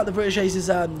 go check out the British Aces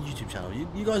YouTube channel.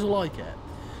 You guys will like it.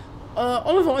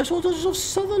 Oliver, I saw Dodgers of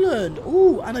Sutherland.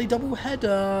 Ooh, and a double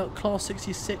header, class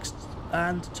 66,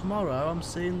 and tomorrow I'm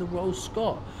seeing the Royal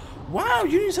Scot. Wow,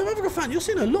 you need South Africa fan. You're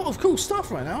seeing a lot of cool stuff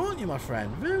right now, aren't you, my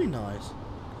friend? Very nice.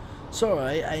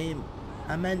 Sorry,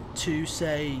 I meant to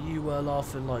say you were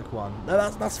laughing like one. No,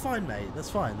 that's fine, mate. That's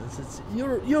fine.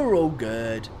 You're all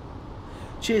good.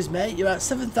 Cheers, mate. You're at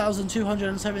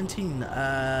 7,217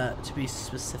 to be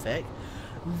specific.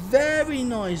 Very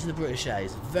nice, the British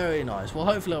A's. Very nice. Well,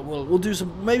 hopefully we'll do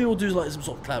some. Maybe we'll do like some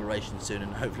sort of collaboration soon,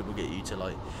 and hopefully we'll get you to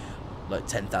like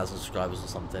 10,000 subscribers or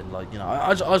something. Like, you know,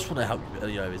 I just want to help you.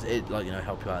 You know, like, you know,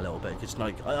 help you out a little bit. Because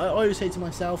like I always say to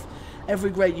myself, every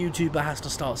great YouTuber has to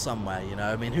start somewhere. You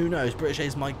know, I mean, who knows? British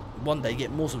A's might one day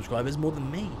get more subscribers more than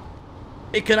me.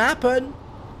 It can happen.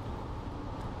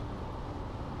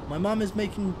 My mum is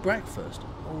making breakfast.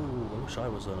 Oh, I wish I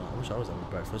was having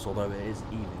breakfast. Although it is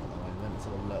evening at the moment. Let's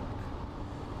have a look.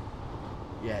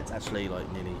 Yeah, it's actually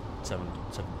like nearly 7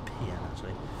 p.m.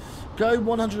 actually. Go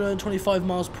 125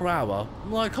 miles per hour.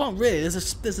 Well, I can't really. There's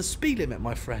a speed limit,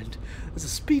 my friend. There's a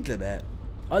speed limit.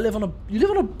 You live on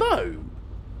a boat.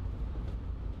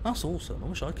 That's awesome. I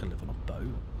wish I could live on a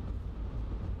boat.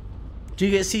 Do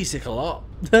you get seasick a lot?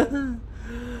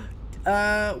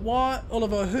 What,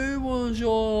 Oliver? Who was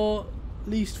your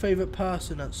least favourite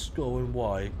person at school and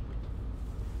why?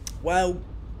 Well,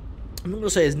 I'm not gonna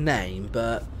say his name,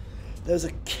 but there was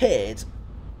a kid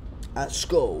at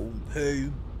school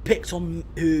who picked on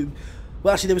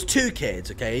well, actually there was two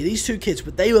kids. Okay, these two kids,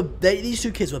 but these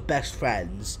two kids were best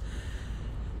friends,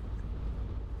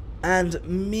 and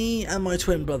me and my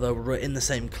twin brother were in the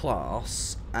same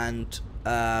class, and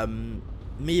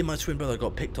me and my twin brother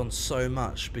got picked on so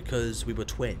much because we were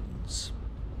twins.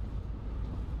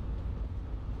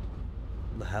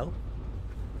 The hell?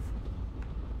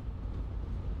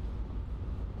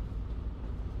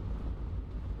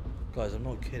 Guys, I'm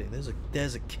not kidding.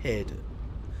 There's a kid.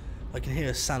 I can hear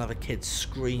a sound of a kid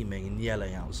screaming and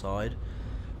yelling outside,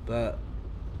 but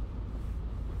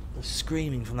the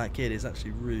screaming from that kid is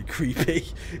actually really creepy.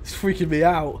 It's freaking me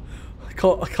out.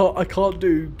 I can't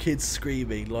do kids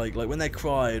screaming like when they're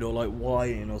crying or like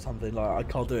whining or something. Like, I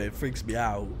can't do it. It freaks me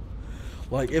out.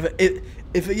 Like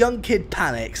if a young kid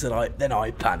panics, then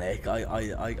I panic.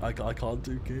 I can't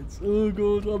do kids. Oh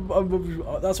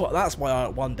god, that's why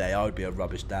one day I would be a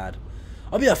rubbish dad.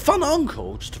 I'd be a fun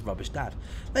uncle, just a rubbish dad.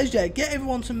 Ladies and gentlemen, get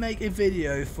everyone to make a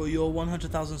video for your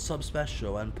 100,000 sub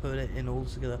special and put it in all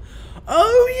together.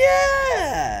 Oh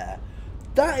yeah,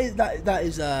 that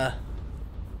is a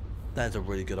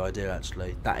really good idea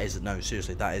actually. No,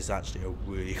 seriously, that is actually a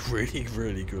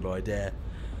really good idea.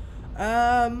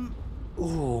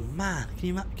 Oh man, can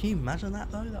you imagine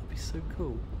that though? That'd be so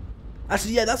cool.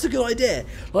 Actually, yeah, that's a good idea.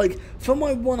 Like for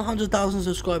my 100,000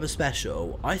 subscriber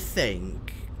special, I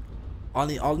think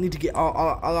I'll need to get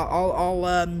I'll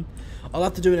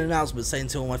have to do an announcement saying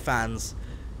to all my fans,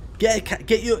 get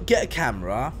a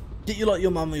camera, get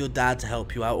your mum or your dad to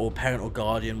help you out, or parent or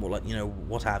guardian,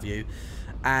 what have you,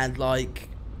 and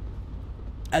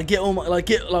get all my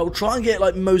try and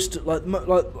get most well,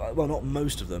 not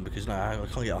most of them, because no, I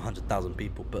can't get 100,000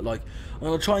 people, but I'm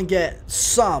gonna try and get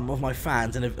some of my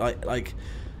fans in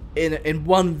in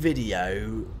one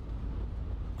video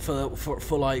for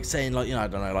like saying I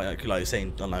don't know,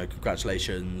 saying I don't know,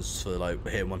 congratulations for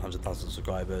hitting 100,000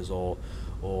 subscribers, or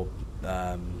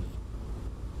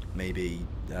maybe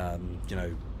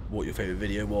what your favorite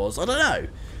video was. I don't know,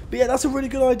 but yeah, that's a really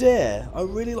good idea. I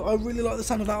really like the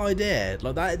sound of that idea.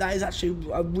 Like that is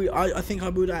actually I think I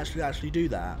would actually do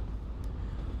that.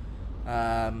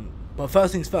 But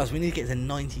first things first, we need to get to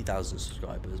 90,000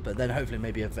 subscribers. But then hopefully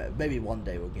maybe one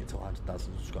day we'll get to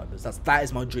 100,000 subscribers. That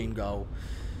is my dream goal.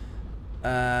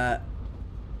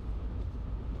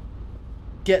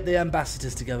 Get the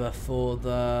ambassadors together for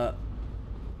the.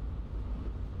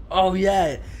 Oh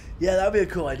yeah. Yeah, that'd be a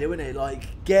cool idea, wouldn't it?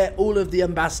 Get all of the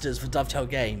ambassadors for Dovetail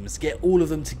Games, get all of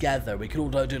them together. We could all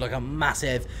do a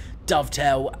massive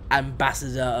Dovetail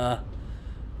ambassador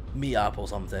meetup or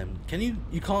something.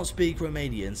 You can't speak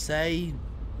Romanian. Say,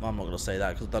 well, I'm not gonna say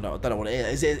that because I don't know what it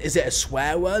is. Is it a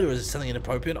swear word or is it something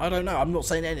inappropriate? I don't know. I'm not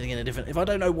saying anything in a different. If I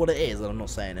don't know what it is, then I'm not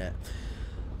saying it.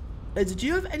 Do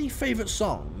you have any favourite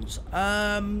songs?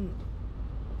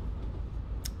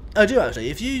 I do actually.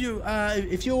 If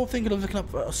you're thinking of looking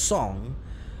up a song,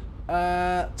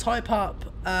 type up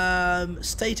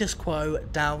Status Quo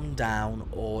Down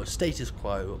or Status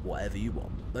Quo whatever you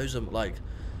want. Those are like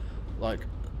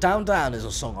Down is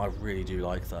a song I really do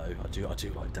like though. I do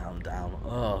like Down.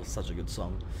 Oh, such a good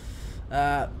song.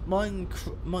 Is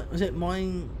it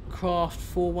Minecraft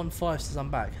 415 says I'm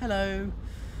back. Hello,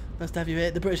 nice to have you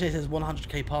here. The British says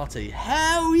 100k party.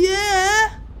 Hell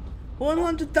yeah!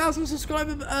 100,000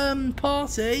 subscriber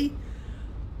party.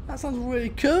 That sounds really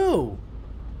cool.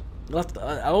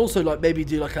 I'll also maybe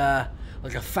do a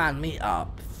fan meetup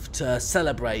to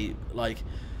celebrate,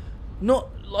 not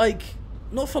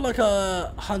not for like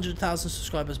a 100,000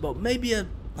 subscribers, but maybe a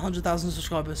 100,000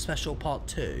 subscribers special part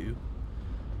 2.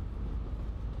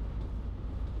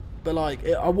 But like,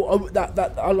 I really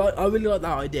like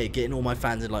that idea, getting all my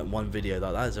fans in like one video.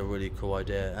 That is a really cool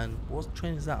idea. And what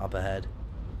train is that up ahead?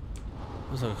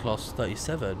 Looks like a class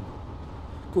 37.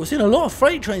 Cool, we're seeing a lot of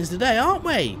freight trains today, aren't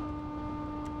we?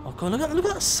 Oh god, look at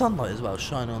that sunlight as well,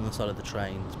 shining on the side of the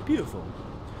train. It's beautiful.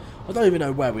 I don't even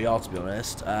know where we are, to be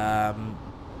honest. We're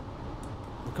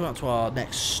coming up to our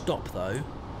next stop though.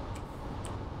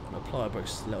 I'll apply our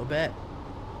brakes just a little bit.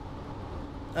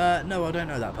 No, I don't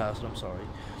know that person. I'm sorry.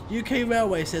 UK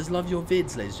Railway says, "Love your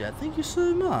vids, ladies and gentlemen." Thank you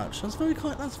so much. That's very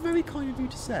kind. That's very kind of you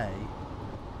to say.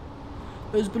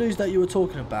 Those blues that you were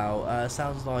talking about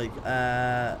sounds like.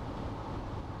 No,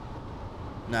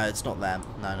 it's not them.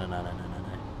 No.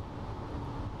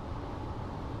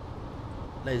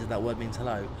 Ladies, that word means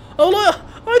hello. Oh no,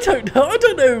 I don't know. I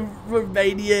don't know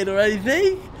Romanian or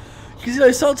anything. Because, you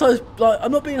know, sometimes, like,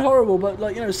 I'm not being horrible, but,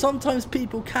 like, you know, sometimes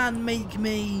people can make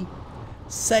me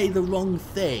say the wrong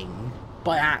thing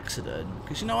by accident.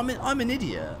 Because, you know, I'm an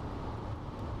idiot.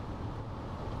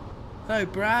 So,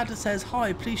 Brad says,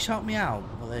 "Hi, please shout me out."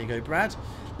 Well, there you go, Brad.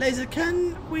 Laser,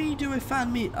 can we do a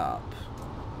fan meet up?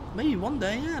 Maybe one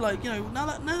day, yeah. Like, you know, now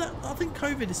that I think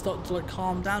COVID is starting to, like,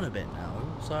 calm down a bit now.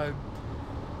 So,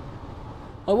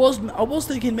 I was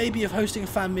thinking maybe of hosting a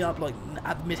fan meet up like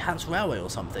at the Midlands Railway or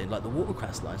something, like the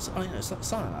Watercress line, so, you know,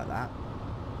 something like that.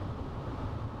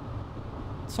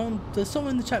 There's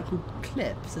someone in the chat called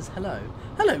Clip says hello.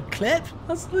 Hello, Clip.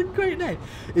 That's a great name.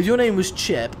 If your name was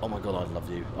Chip, oh my god, I'd love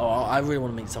you. Oh, I really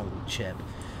want to meet someone called Chip.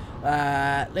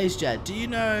 Ladies and gents, do you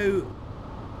know?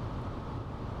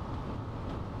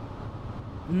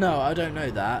 No, I don't know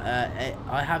that.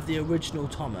 I have the original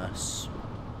Thomas.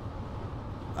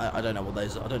 I don't know what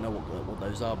those. I don't know what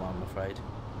those are, I'm afraid.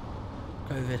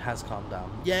 COVID has calmed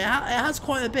down. Yeah, it has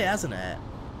quite a bit, hasn't it?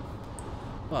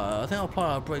 Well, I think I'll apply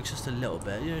our brakes just a little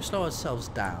bit. You know, slow ourselves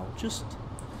down, just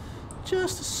a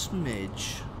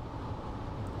smidge.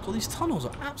 God, these tunnels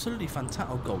are absolutely fantastic.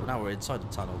 Oh god, now we're inside the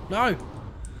tunnel. No, I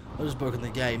just broken the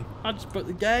game. I just broke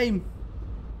the game.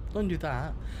 Don't do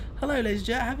that. Hello, ladies and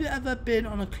gentlemen. Have you ever been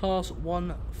on a class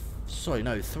 1? Sorry,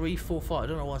 no, 3, 4, 5. I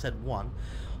don't know why I said 1.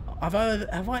 Have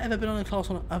I ever been on a class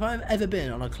 1? Have I ever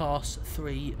been on a class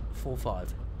 3, 4,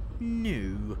 5?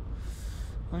 No,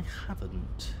 I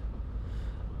haven't.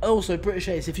 Also, British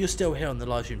Ace, if you're still here on the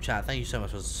live stream chat, thank you so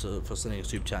much for sending a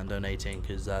super chat and donating,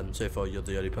 because so far you're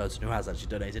the only person who has actually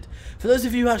donated. For those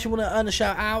of you who actually want to earn a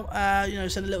shout out, you know,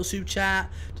 send a little super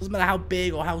chat. Doesn't matter how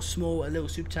big or how small a little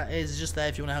super chat is. It's just there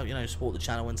if you want to help, you know, support the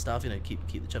channel and stuff. You know, keep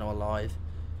the channel alive.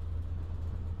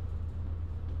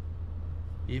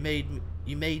 You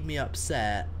made me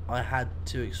upset. I had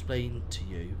to explain to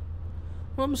you.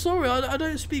 Well, I'm sorry. I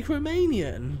don't speak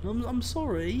Romanian. I'm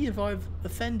sorry if I've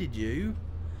offended you.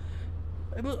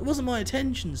 It wasn't my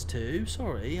intentions to.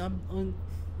 Sorry. I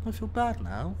feel bad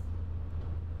now.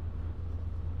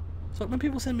 So when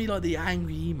people send me like the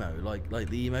angry emo, like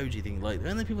the emoji thing, like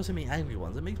when people send me angry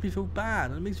ones, it makes me feel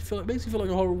bad, and it makes me feel like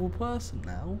a horrible person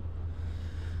now.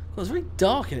 God, it's very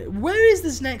dark in it. Where is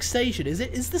this next station?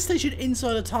 Is the station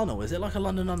inside a tunnel? Is it like a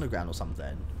London Underground or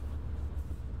something?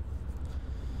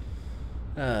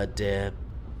 Oh dear.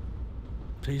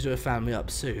 Please do a family up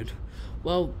soon.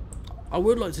 Well, I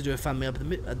would like to do a family up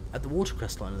at the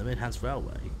Watercress line of the Midlands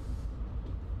Railway.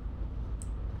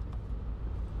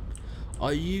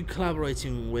 Are you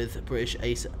collaborating with British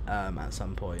Ace at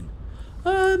some point?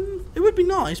 It would be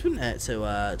nice, wouldn't it,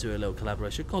 to do a little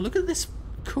collaboration? God, look at this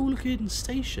cool looking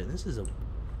station. This is a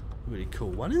really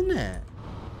cool one, isn't it?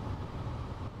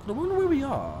 God, I wonder where we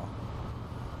are.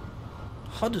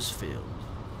 Huddersfield.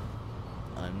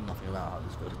 I know nothing about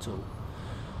Huddersfield at all.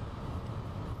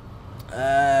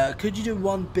 Could you do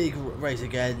one big race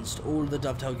against all the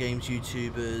Dovetail Games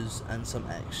YouTubers and some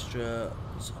extras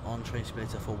on Train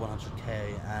Simulator for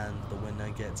 100k, and the winner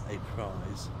gets a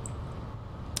prize?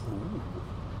 Ooh,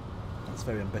 that's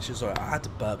very ambitious. Sorry, I had to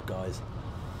burp, guys.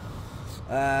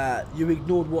 You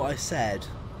ignored what I said.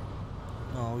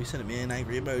 Oh, you sent me an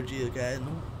angry emoji again.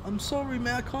 I'm sorry,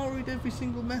 man. I can't read every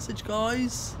single message,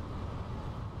 guys.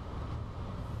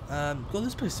 God,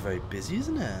 this place is very busy,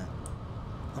 isn't it?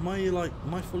 Am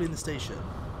I fully in the station?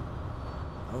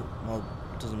 Oh, well,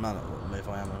 it doesn't matter if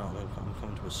I am or not. I'm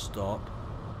coming to a stop.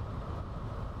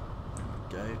 There we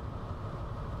go.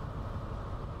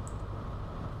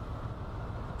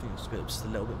 I think I'll speed up just a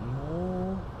little bit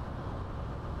more.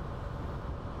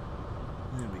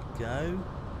 There we go.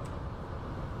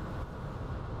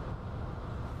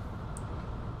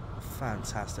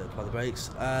 Fantastic. Apply the brakes.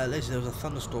 Literally, there was a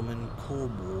thunderstorm in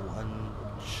Cornwall and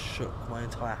shook my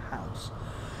entire house.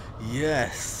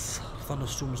 Yes,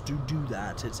 thunderstorms do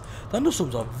that.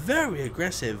 Thunderstorms are very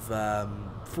aggressive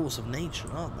force of nature,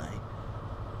 aren't they?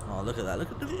 Oh, look at that!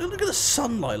 Look at the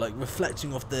sunlight like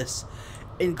reflecting off this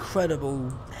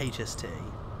incredible HST.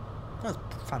 That's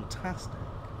fantastic.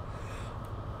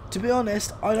 To be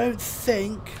honest, I don't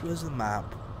think... Where's the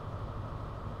map?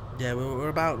 Yeah, we're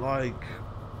about like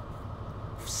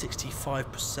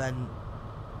 65%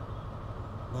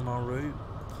 on our route.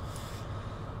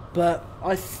 But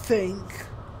I think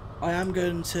I am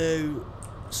going to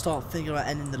start thinking about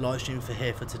ending the live stream for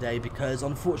today, because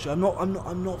unfortunately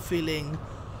I'm not feeling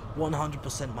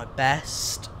 100% my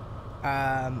best,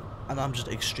 and I'm just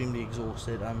extremely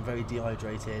exhausted. I'm very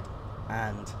dehydrated,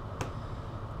 and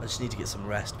I just need to get some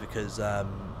rest because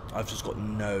I've just got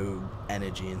no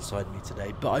energy inside me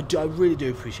today. But I really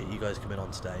do appreciate you guys coming on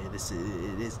today.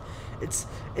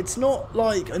 It's not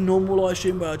like a normal live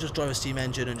stream where I just drive a steam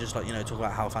engine and just, like, you know, talk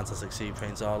about how fantastic steam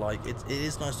trains are. Like it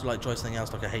is nice to like drive something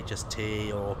else like a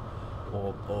HST or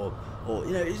you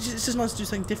know, it's just nice to do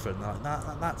something different like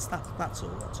that. That's all.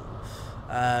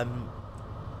 God,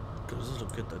 it does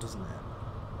look good though, doesn't it?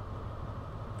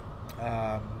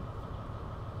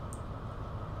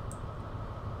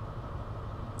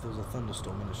 There was a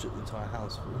thunderstorm and it shook the entire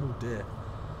house. Oh dear.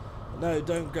 No,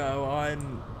 don't go.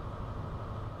 I'm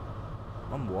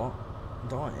what?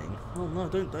 Dying. Oh no,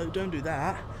 don't do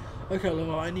that. Okay,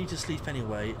 well, I need to sleep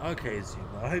anyway. Okay,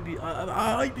 Zuma. I hope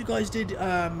you guys did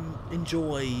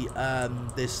enjoy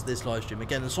this live stream.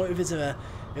 Again, sorry if it's a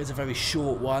very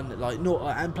short one. Like, not,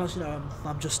 and plus, you know,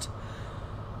 I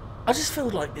just feel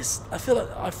like this. I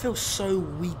feel so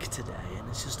weak today, and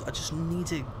it's just I just need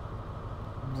to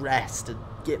rest and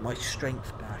get my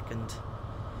strength back, and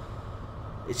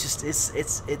it's just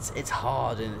it's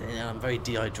hard, and I'm very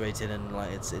dehydrated, and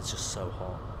like it's just so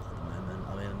hot at the moment.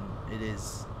 I mean, it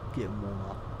is getting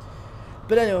warmer.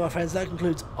 But anyway, my friends, that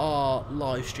concludes our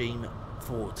live stream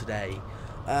for today.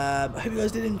 I hope you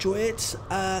guys did enjoy it.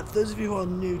 For those of you who are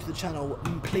new to the channel,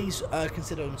 please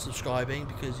consider subscribing,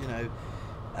 because, you know,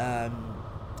 I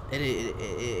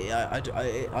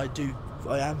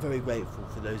am very grateful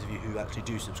for those of you who actually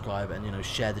do subscribe and, you know,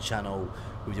 share the channel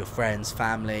with your friends,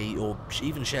 family, or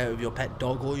even share it with your pet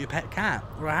dog or your pet cat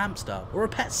or a hamster or a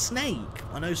pet snake.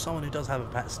 I know someone who does have a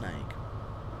pet snake.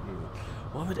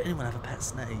 Why would anyone have a pet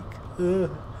snake?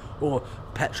 Or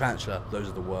pet tarantula? Those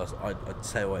are the worst. I'd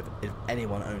say, well, if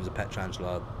anyone owns a pet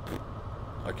tarantula,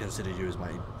 I consider you as my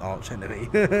arch enemy.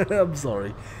 I'm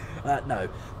sorry. No,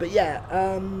 but yeah,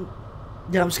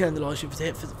 yeah, I'm just getting the live stream for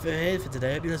today.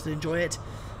 Hope you guys did enjoy it.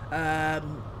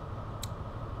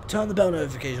 Turn the bell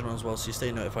notification on as well, so you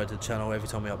stay notified to the channel every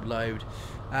time we upload.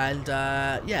 And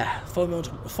yeah, follow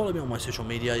me on my social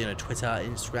media. You know, Twitter,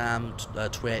 Instagram,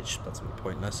 Twitch. That's a bit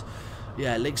pointless.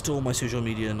 Yeah, links to all my social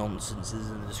media nonsense is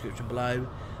in the description below.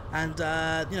 And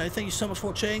you know, thank you so much for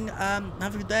watching.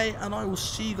 Have a good day, and I will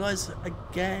see you guys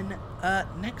again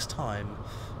next time.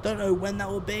 Don't know when that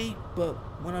will be, but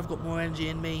when I've got more energy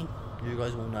in me, you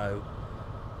guys will know.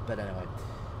 But anyway,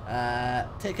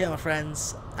 take care, my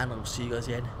friends, and I will see you guys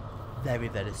again very,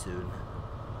 very soon.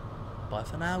 Bye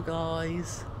for now,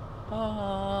 guys.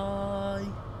 Bye.